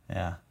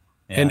 Yeah.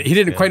 And he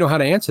didn't quite know how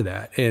to answer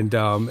that. And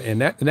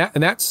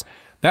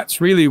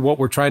that's really what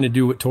we're trying to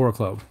do at Torah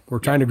Club. We're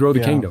trying to grow the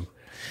kingdom,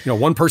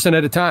 one person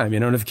at a time,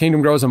 and if the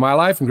kingdom grows in my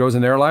life and grows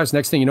in their lives,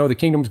 next thing you know, the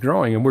kingdom's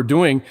growing, and we're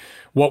doing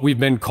what we've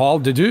been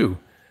called to do,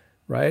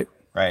 right?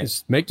 Right.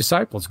 Is make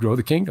disciples, grow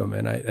the kingdom.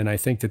 And I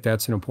think that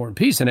that's an important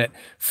piece. And it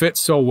fits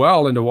so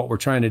well into what we're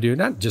trying to do,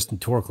 not just in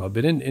Torah Club,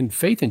 but in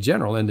faith in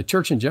general, and the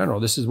church in general.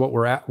 This is what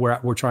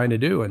we're trying to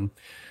do. And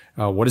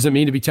what does it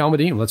mean to be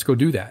Talmudim? Let's go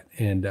do that.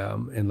 And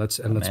let's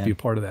be a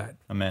part of that.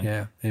 Amen.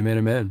 Yeah. Amen.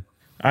 Amen.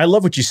 I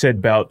love what you said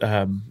about,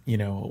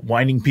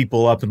 winding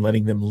people up and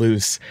letting them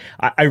loose.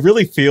 I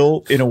really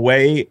feel, in a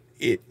way,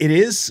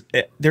 there's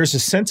a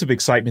sense of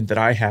excitement that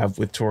I have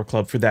with Torah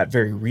Club for that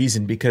very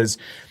reason, because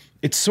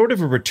it's sort of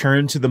a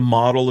return to the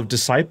model of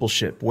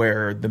discipleship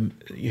where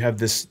you have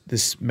this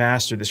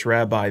master, this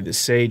rabbi, this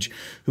sage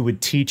who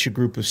would teach a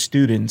group of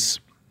students,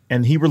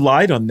 and he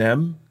relied on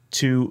them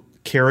to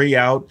carry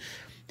out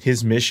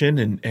his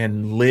mission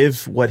and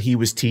live what he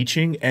was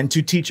teaching, and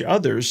to teach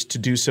others to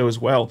do so as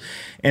well.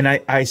 And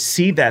I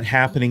see that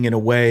happening in a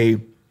way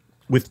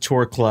with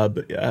Torah Club.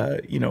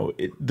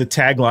 The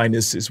tagline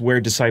is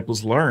where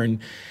disciples learn.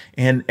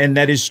 And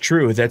that is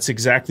true. That's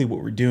exactly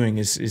what we're doing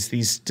is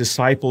these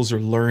disciples are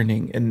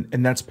learning,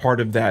 and that's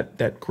part of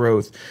that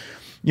growth.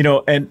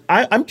 And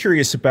I'm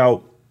curious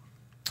about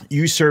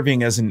you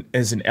serving as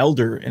an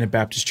elder in a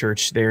Baptist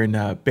church there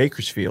in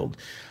Bakersfield.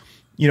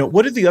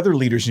 What do the other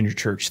leaders in your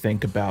church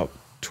think about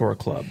Torah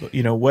Club?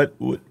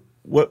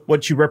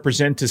 What you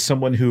represent as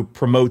someone who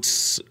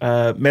promotes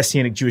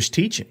Messianic Jewish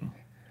teaching?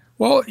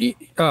 Well,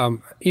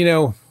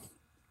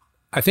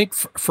 I think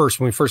first,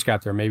 when we first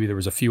got there, maybe there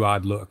was a few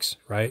odd looks,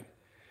 right?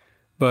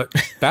 But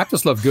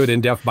Baptists love good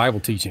in-depth Bible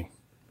teaching.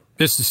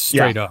 This is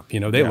straight up, they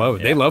love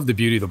it. They love the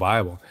beauty of the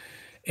Bible.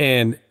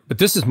 But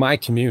this is my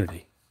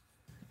community,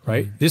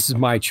 right? Mm-hmm. This is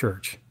my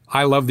church.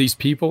 I love these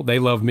people. They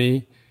love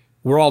me.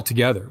 We're all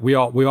together. We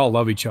all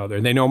love each other,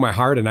 and they know my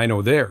heart and I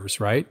know theirs,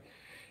 right?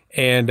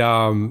 And,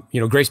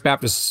 Grace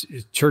Baptist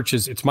Church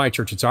it's my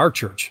church. It's our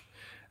church,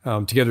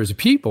 together as a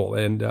people.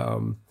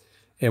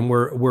 And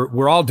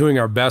we're all doing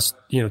our best,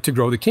 to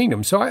grow the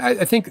kingdom. So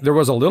I think there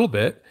was a little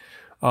bit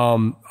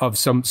of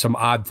some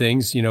odd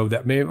things,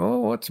 that may,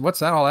 what's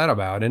that all that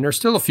about? And there's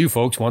still a few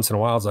folks once in a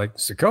while. It's like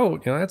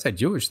Sukkot, that's that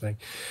Jewish thing,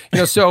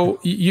 So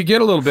you get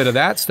a little bit of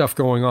that stuff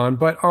going on,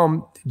 but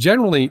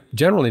generally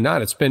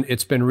not.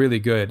 It's been really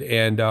good.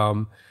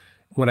 And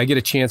when I get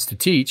a chance to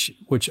teach,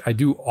 which I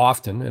do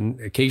often, and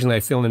occasionally I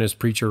fill in as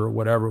preacher or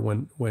whatever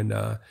when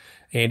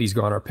Andy's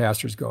gone, our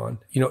pastor's gone.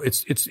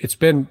 It's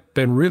been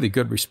really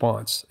good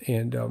response,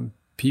 and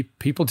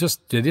people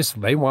they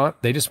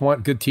just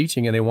want good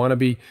teaching, and they want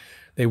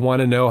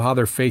to know how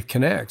their faith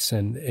connects.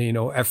 And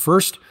at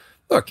first,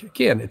 look,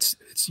 again, it's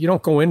you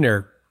don't go in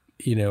there,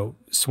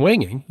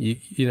 swinging.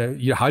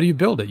 How do you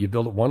build it? You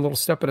build it one little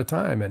step at a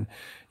time, and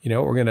and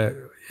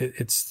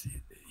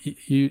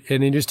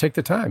you just take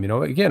the time.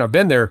 Again, I've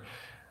been there.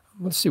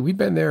 Let's see, we've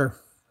been there.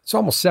 It's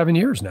almost 7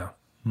 years now,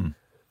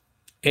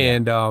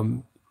 and.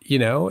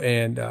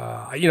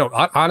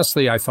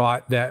 Honestly, I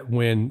thought that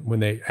when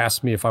they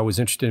asked me if I was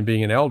interested in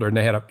being an elder, and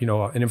they had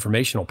an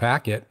informational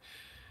packet,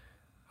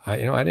 I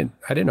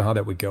didn't know how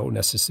that would go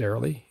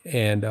necessarily,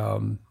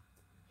 and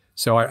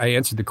so I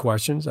answered the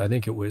questions. I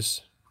think it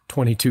was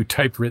 22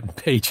 typewritten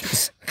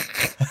pages.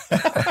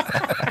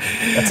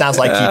 That sounds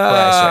like Keith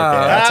Price right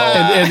there. That's all.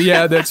 And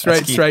yeah, that's right.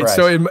 That's right. Price.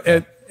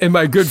 So and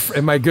my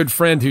good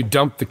friend who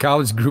dumped the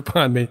college group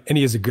on me, and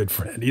he is a good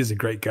friend. He's a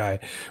great guy.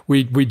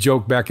 We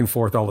joke back and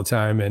forth all the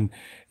time, and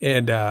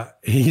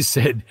he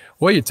said,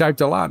 "Well, you typed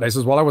a lot." And I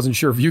says, "Well, I wasn't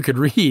sure if you could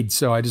read,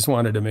 so I just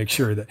wanted to make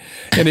sure that."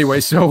 Anyway,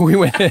 so we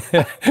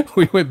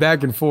went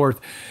back and forth,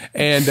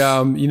 and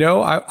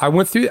I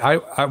went through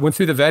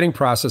the vetting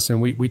process, and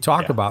we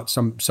talked about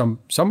some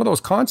of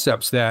those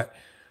concepts that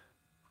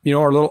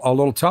are a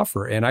little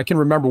tougher. And I can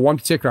remember one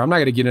particular. I'm not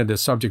going to get into the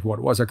subject of what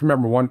it was. I can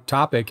remember one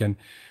topic, and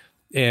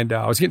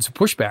I was getting some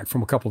pushback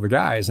from a couple of the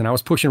guys, and I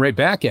was pushing right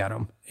back at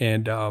them,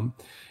 and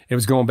it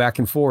was going back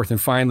and forth.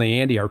 And finally,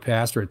 Andy, our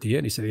pastor, at the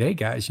end, he said, "Hey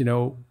guys,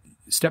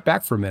 step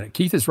back for a minute.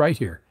 Keith is right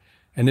here,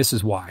 and this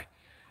is why."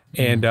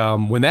 Mm-hmm.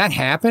 And when that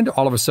happened,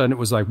 all of a sudden it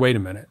was like, wait a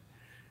minute,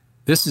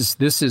 this is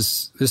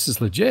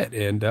legit,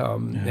 and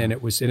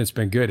it's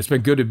been good. It's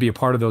been good to be a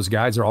part of those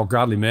guys. They're all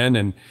godly men,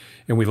 and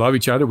we love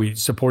each other. We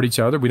support each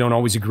other. We don't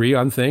always agree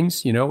on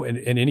things, in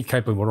any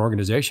type of an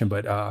organization,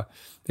 but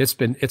it's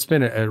been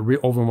a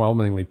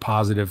overwhelmingly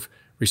positive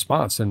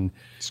response. And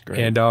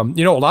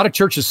a lot of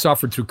churches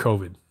suffered through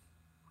COVID.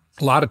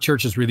 A lot of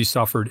churches really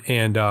suffered,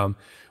 and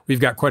we've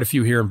got quite a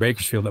few here in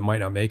Bakersfield that might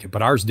not make it,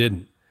 but ours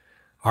didn't.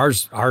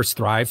 Ours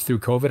thrived through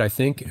COVID, I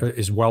think,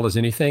 as well as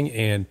anything,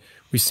 and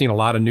we've seen a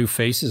lot of new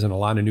faces and a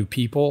lot of new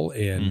people,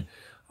 and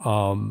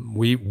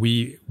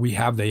we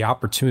have the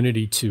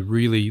opportunity to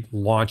really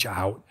launch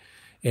out,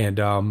 and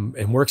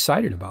we're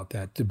excited about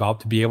that, about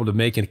to be able to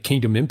make a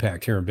kingdom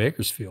impact here in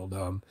Bakersfield,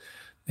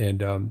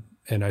 and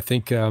I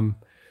think as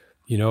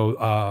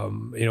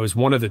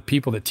one of the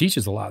people that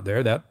teaches a lot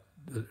there, that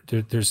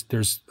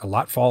there's a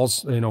lot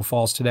falls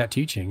to that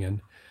teaching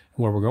and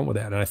where we're going with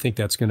that. And I think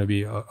that's going to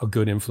be a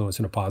good influence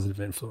and a positive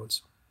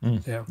influence.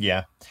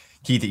 Yeah.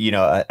 Keith,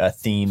 a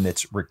theme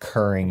that's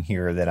recurring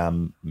here that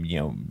I'm,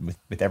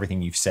 with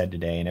everything you've said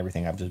today and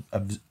everything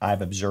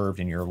I've observed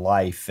in your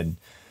life, and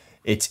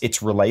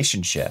it's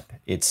relationship.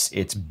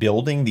 It's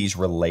building these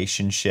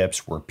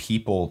relationships where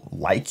people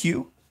like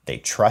you, they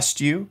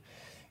trust you,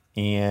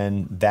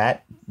 and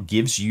that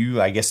gives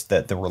you, I guess,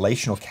 the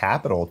relational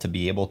capital to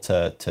be able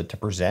to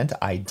present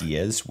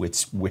ideas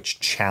which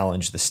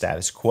challenge the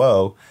status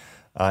quo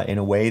in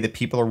a way that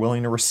people are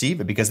willing to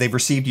receive it because they've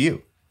received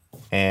you.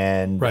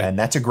 And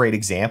that's a great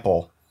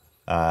example,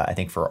 I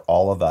think, for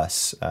all of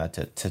us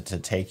to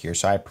take here.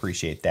 So I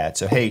appreciate that.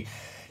 So, hey,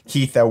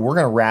 Keith, we're going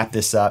to wrap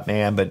this up,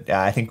 man. But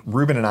I think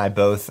Ruben and I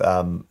both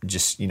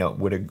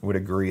would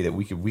agree that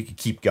we could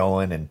keep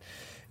going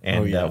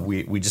and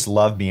we just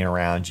love being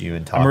around you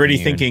and talking. I'm already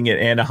thinking at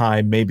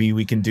Anaheim, maybe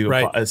we can do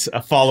a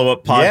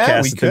follow-up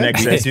podcast at the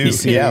next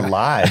SBC. Yeah,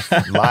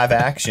 live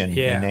action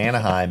in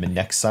Anaheim and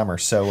next summer.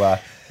 So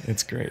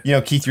it's great.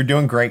 Keith, you're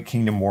doing great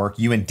kingdom work.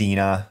 You and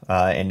Dina,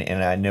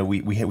 and I know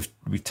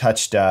we've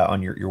touched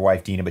on your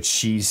wife Dina,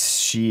 but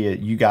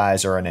you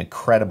guys are an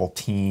incredible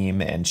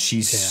team, and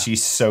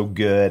she's so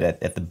good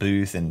at the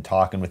booth and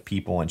talking with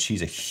people, and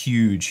she's a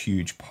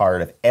huge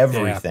part of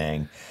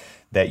everything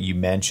that you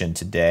mentioned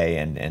today,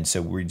 and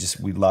so we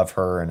love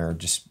her and are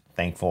just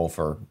thankful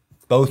for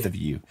both of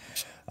you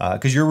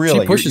because you're really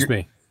she pushes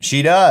me.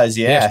 She does,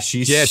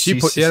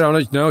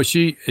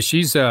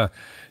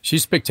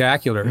 she's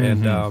spectacular,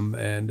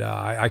 and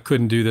I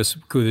couldn't do this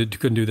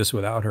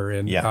without her.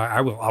 And I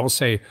will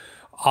say,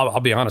 I'll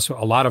be honest,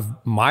 a lot of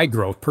my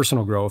growth,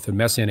 personal growth in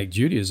Messianic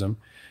Judaism,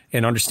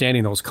 and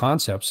understanding those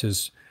concepts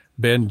has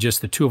been just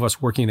the two of us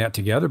working that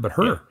together. But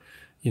her.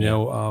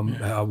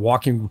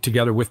 Walking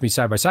together with me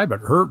side by side, but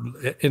her,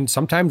 and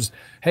sometimes,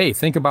 hey,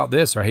 think about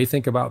this, or hey,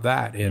 think about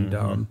that.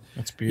 And,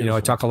 that's beautiful.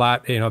 I talk a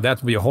lot,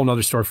 that would be a whole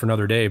nother story for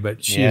another day,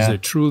 but she is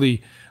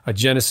truly a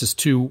Genesis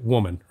 2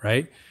 woman,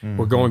 right?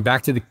 We're going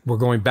back to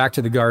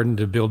the garden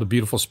to build a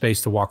beautiful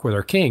space to walk with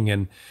our King.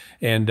 And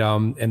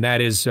that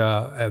is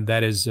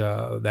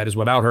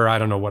without her, I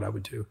don't know what I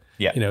would do.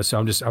 Yeah. So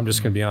I'm just going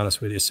to be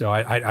honest with you. So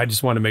I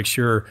just want to make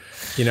sure,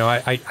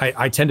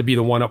 I tend to be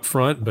the one up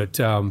front, but,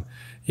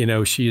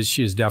 she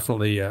is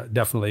definitely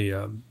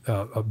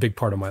a big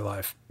part of my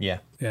life.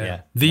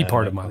 The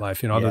part of my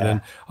life,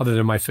 other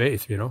than my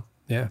faith,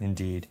 Yeah.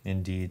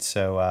 Indeed.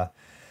 So,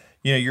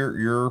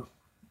 you're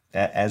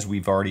as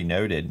we've already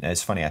noted.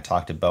 It's funny. I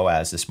talked to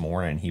Boaz this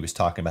morning. He was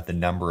talking about the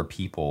number of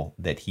people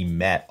that he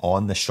met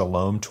on the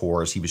Shalom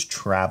tours. He was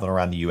traveling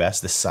around the U.S.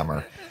 this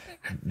summer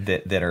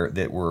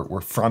that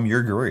were from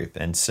your group,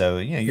 and so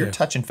you're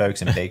touching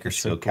folks in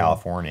Bakersfield, so cool.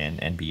 California,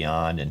 and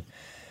beyond,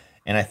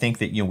 and I think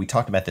that we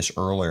talked about this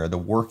earlier. The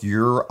work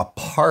you're a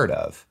part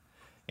of,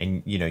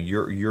 and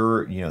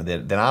you're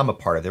that I'm a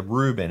part of, the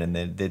Reuben and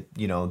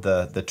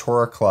the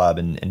Torah Club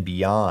and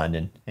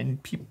beyond,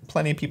 and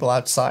plenty of people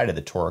outside of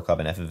the Torah Club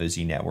and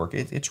FFOZ network.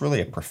 It's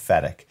really a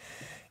prophetic,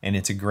 and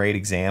it's a great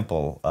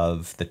example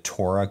of the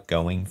Torah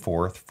going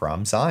forth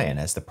from Zion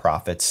as the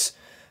prophets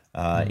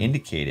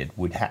indicated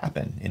would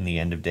happen in the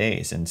end of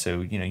days. And so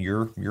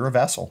you're a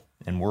vessel.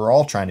 And we're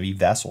all trying to be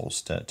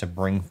vessels to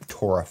bring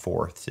Torah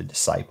forth to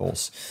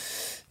disciples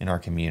in our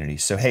community.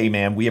 So, hey,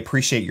 man, we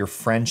appreciate your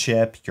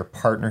friendship, your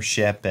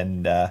partnership,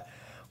 and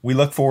we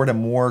look forward to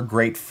more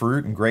great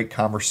fruit and great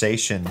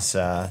conversations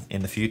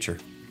in the future.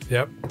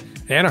 Yep.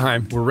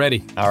 Anaheim, we're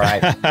ready. All right.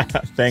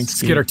 Thanks.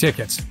 Let's get our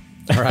tickets.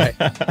 All right.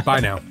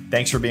 Bye now.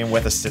 Thanks for being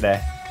with us today.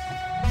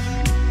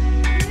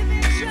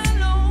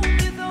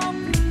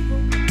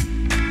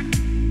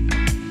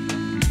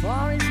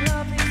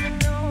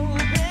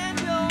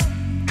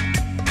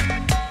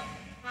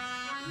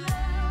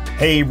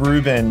 Hey,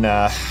 Ruben,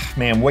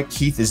 man, what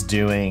Keith is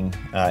doing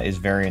is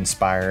very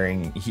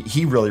inspiring.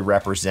 He really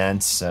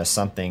represents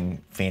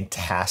something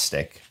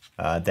fantastic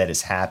that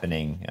is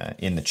happening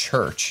in the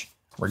church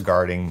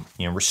regarding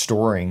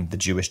restoring the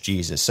Jewish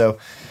Jesus. So,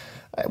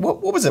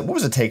 what was a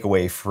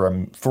takeaway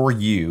for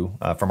you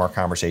from our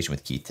conversation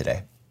with Keith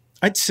today?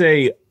 I'd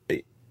say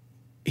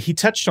he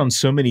touched on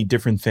so many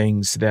different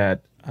things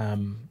that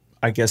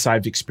I guess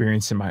I've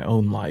experienced in my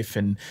own life,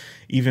 and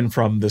even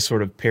from the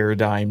sort of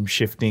paradigm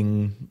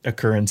shifting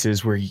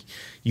occurrences where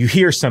you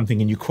hear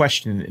something and you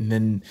question it, and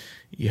then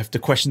you have to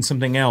question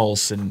something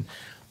else.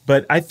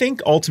 But I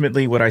think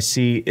ultimately what I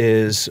see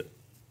is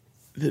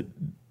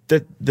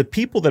the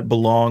people that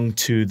belong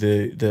to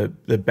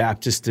the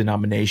Baptist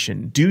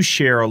denomination do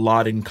share a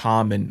lot in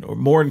common, or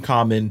more in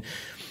common,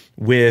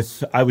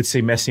 with, I would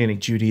say, Messianic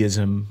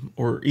Judaism,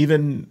 or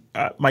even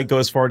might go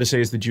as far to say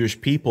as the Jewish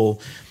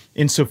people,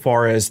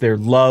 insofar as their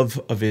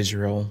love of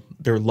Israel,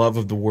 their love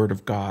of the Word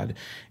of God,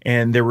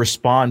 and their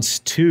response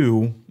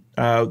to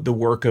the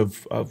work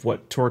of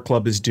what Torah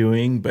Club is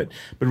doing, but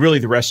really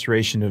the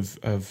restoration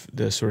of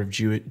the sort of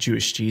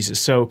Jewish Jesus.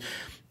 So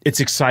it's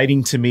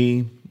exciting to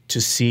me to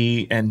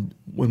see, and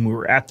when we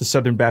were at the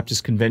Southern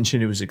Baptist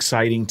Convention, it was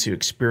exciting to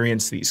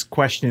experience these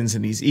questions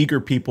and these eager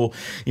people.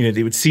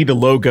 They would see the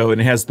logo and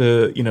it has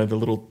the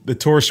the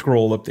Torah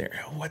scroll up there.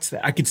 Oh, what's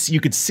that? You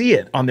could see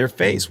it on their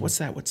face. What's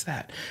that? What's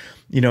that?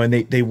 And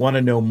they want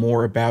to know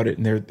more about it,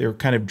 and they're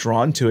kind of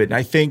drawn to it. And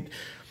I think,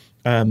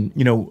 in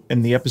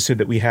the episode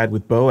that we had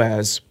with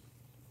Boaz,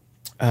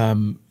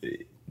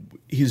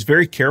 he was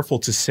very careful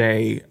to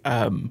say,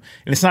 and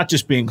it's not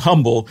just being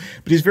humble,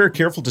 but he's very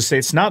careful to say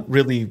it's not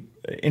really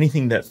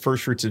anything that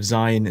First Fruits of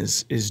Zion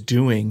is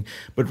doing,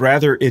 but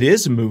rather it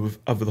is a move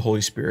of the Holy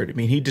Spirit. I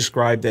mean, he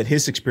described that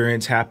his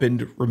experience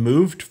happened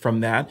removed from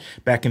that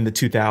back in the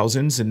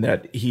 2000s, and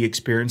that he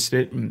experienced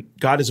it, and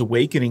God is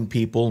awakening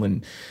people,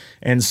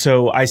 and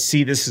so I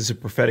see this as a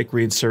prophetic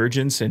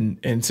resurgence, and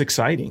it's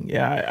exciting.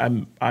 Yeah,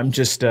 I'm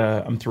just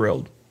I'm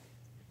thrilled.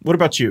 What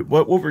about you?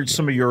 What were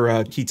some of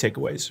your key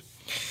takeaways?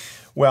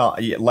 Well,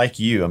 like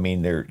you, I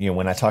mean,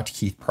 when I talk to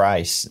Keith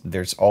Price,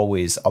 there's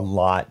always a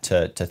lot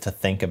to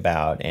think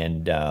about,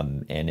 and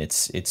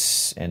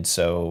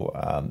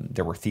so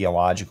there were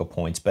theological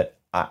points, but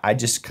I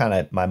just kind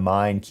of, my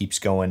mind keeps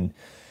going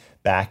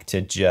back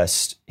to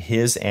just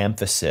his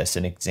emphasis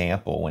and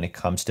example when it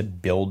comes to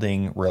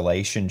building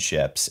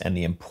relationships and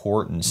the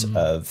importance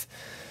of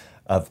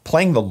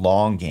playing the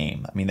long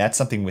game. I mean, that's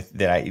something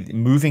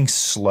moving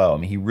slow. I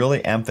mean, he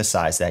really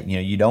emphasized that,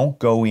 you don't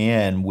go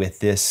in with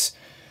this,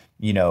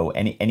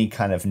 any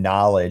kind of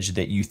knowledge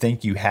that you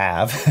think you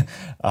have,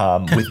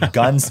 with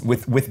guns,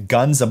 with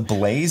guns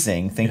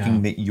ablazing,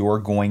 thinking that you're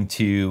going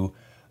to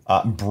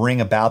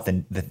bring about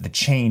the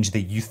change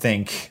that you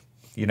think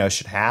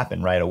should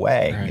happen right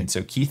away. Right. And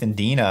so Keith and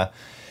Dina,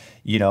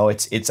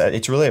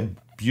 it's really a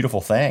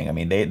beautiful thing. I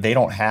mean, they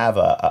don't have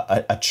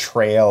a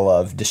trail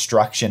of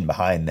destruction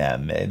behind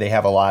them. They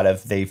have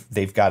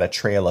they've got a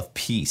trail of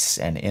peace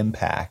and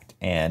impact,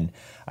 and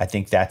I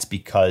think that's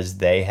because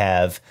they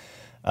have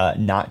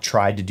not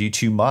tried to do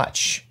too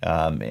much,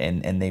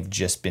 and they've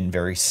just been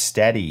very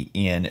steady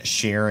in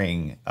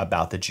sharing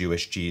about the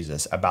Jewish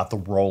Jesus, about the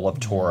role of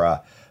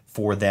Torah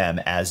for them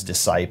as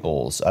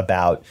disciples,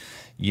 about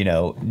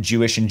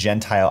Jewish and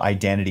Gentile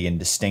identity and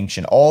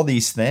distinction, all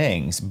these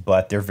things,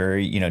 but they're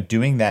very,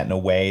 doing that in a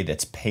way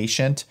that's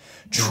patient,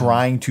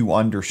 trying to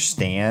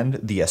understand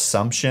the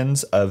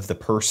assumptions of the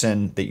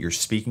person that you're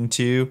speaking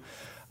to.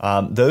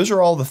 Those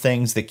are all the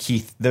things that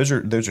those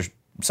are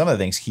some of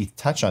the things Keith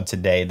touched on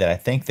today, that I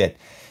think that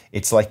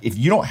it's like, if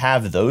you don't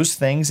have those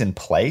things in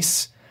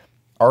place,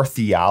 our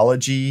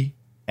theology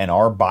and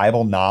our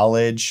Bible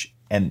knowledge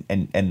and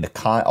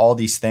all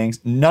these things,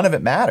 none of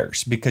it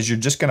matters, because you're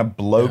just going to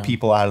blow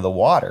people out of the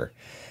water.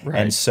 Right.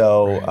 And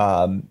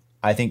so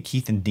I think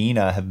Keith and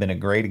Dina have been a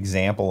great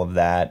example of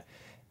that,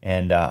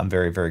 and I'm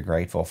very, very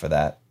grateful for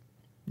that.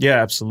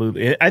 Yeah,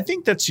 absolutely. I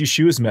think that's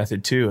Yeshua's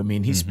method too. I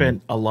mean, he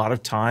spent a lot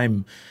of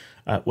time,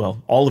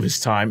 all of his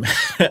time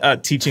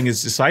teaching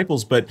his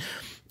disciples, but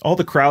all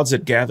the crowds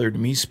that gathered,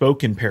 he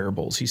spoke in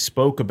parables. He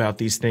spoke about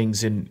these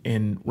things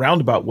in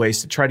roundabout ways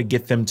to try to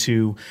get them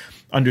to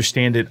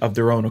understand it of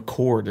their own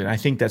accord. And I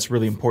think that's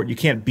really important. You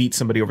can't beat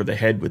somebody over the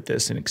head with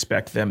this and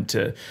expect them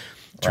to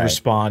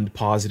respond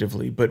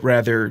positively, but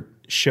rather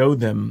show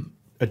them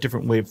a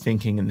different way of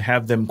thinking and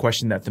have them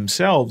question that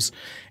themselves.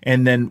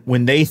 And then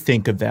when they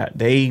think of that,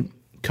 they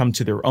come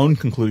to their own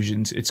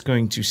conclusions. It's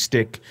going to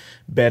stick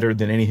better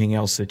than anything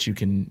else that you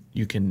can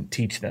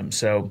teach them.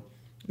 So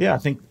yeah,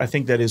 I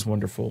think that is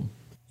wonderful.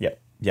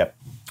 Yep.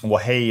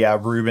 Well, hey,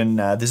 Ruben,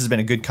 this has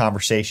been a good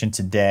conversation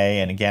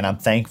today. And again, I'm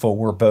thankful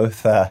we're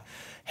both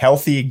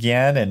healthy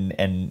again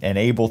and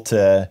able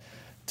to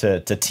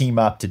team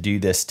up to do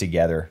this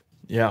together.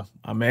 Yeah,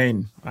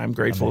 amen. I'm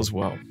grateful as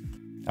well.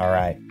 All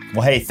right.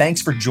 Well, hey,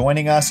 thanks for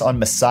joining us on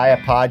Messiah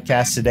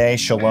Podcast today.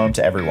 Shalom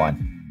to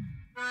everyone.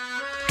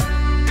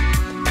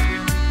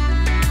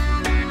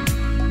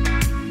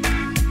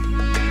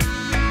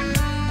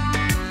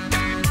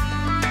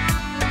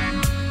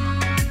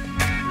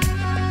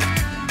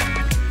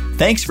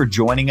 Thanks for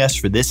joining us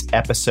for this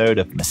episode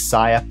of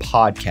Messiah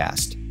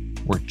Podcast,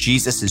 where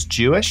Jesus is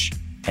Jewish,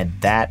 and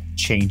that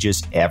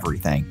changes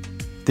everything.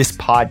 This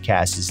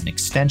podcast is an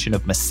extension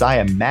of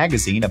Messiah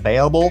Magazine,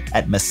 available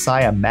at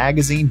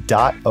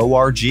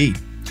messiahmagazine.org.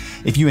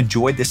 If you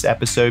enjoyed this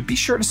episode, be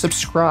sure to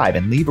subscribe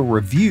and leave a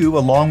review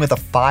along with a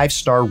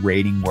 5-star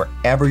rating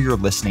wherever you're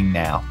listening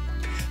now.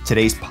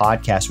 Today's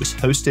podcast was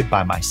hosted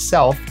by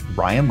myself,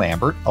 Ryan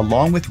Lambert,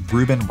 along with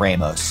Ruben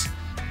Ramos.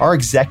 Our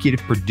executive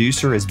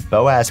producer is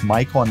Boaz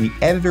Michael, and the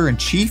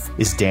editor-in-chief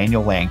is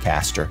Daniel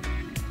Lancaster.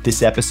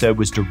 This episode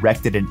was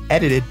directed and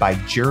edited by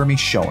Jeremy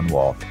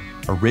Schoenwald.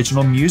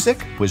 Original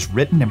music was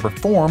written and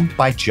performed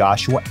by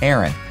Joshua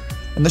Aaron.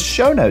 And the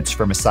show notes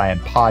for Messiah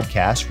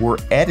Podcast were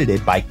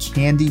edited by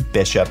Candy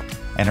Bishop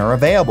and are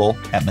available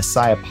at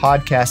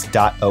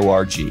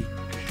messiahpodcast.org.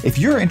 If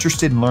you're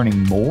interested in learning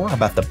more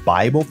about the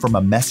Bible from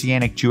a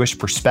Messianic Jewish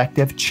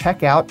perspective,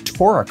 check out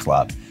Torah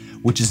Club,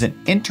 which is an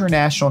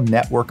international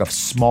network of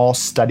small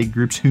study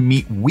groups who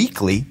meet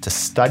weekly to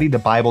study the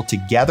Bible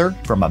together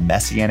from a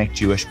Messianic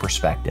Jewish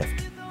perspective.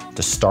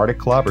 To start a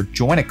club or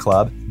join a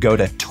club, go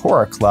to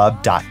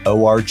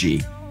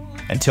torahclub.org.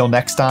 Until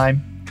next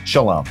time,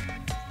 shalom.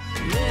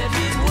 Let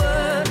his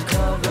word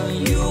cover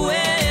you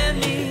and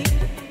me,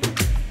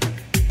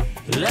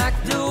 like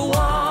the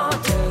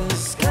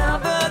waters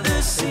cover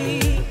the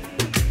sea.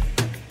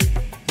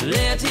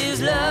 Let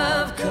his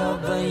love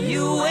cover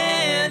you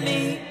and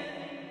me,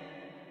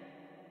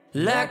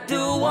 like the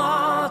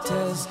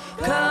waters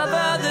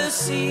cover the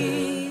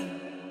sea.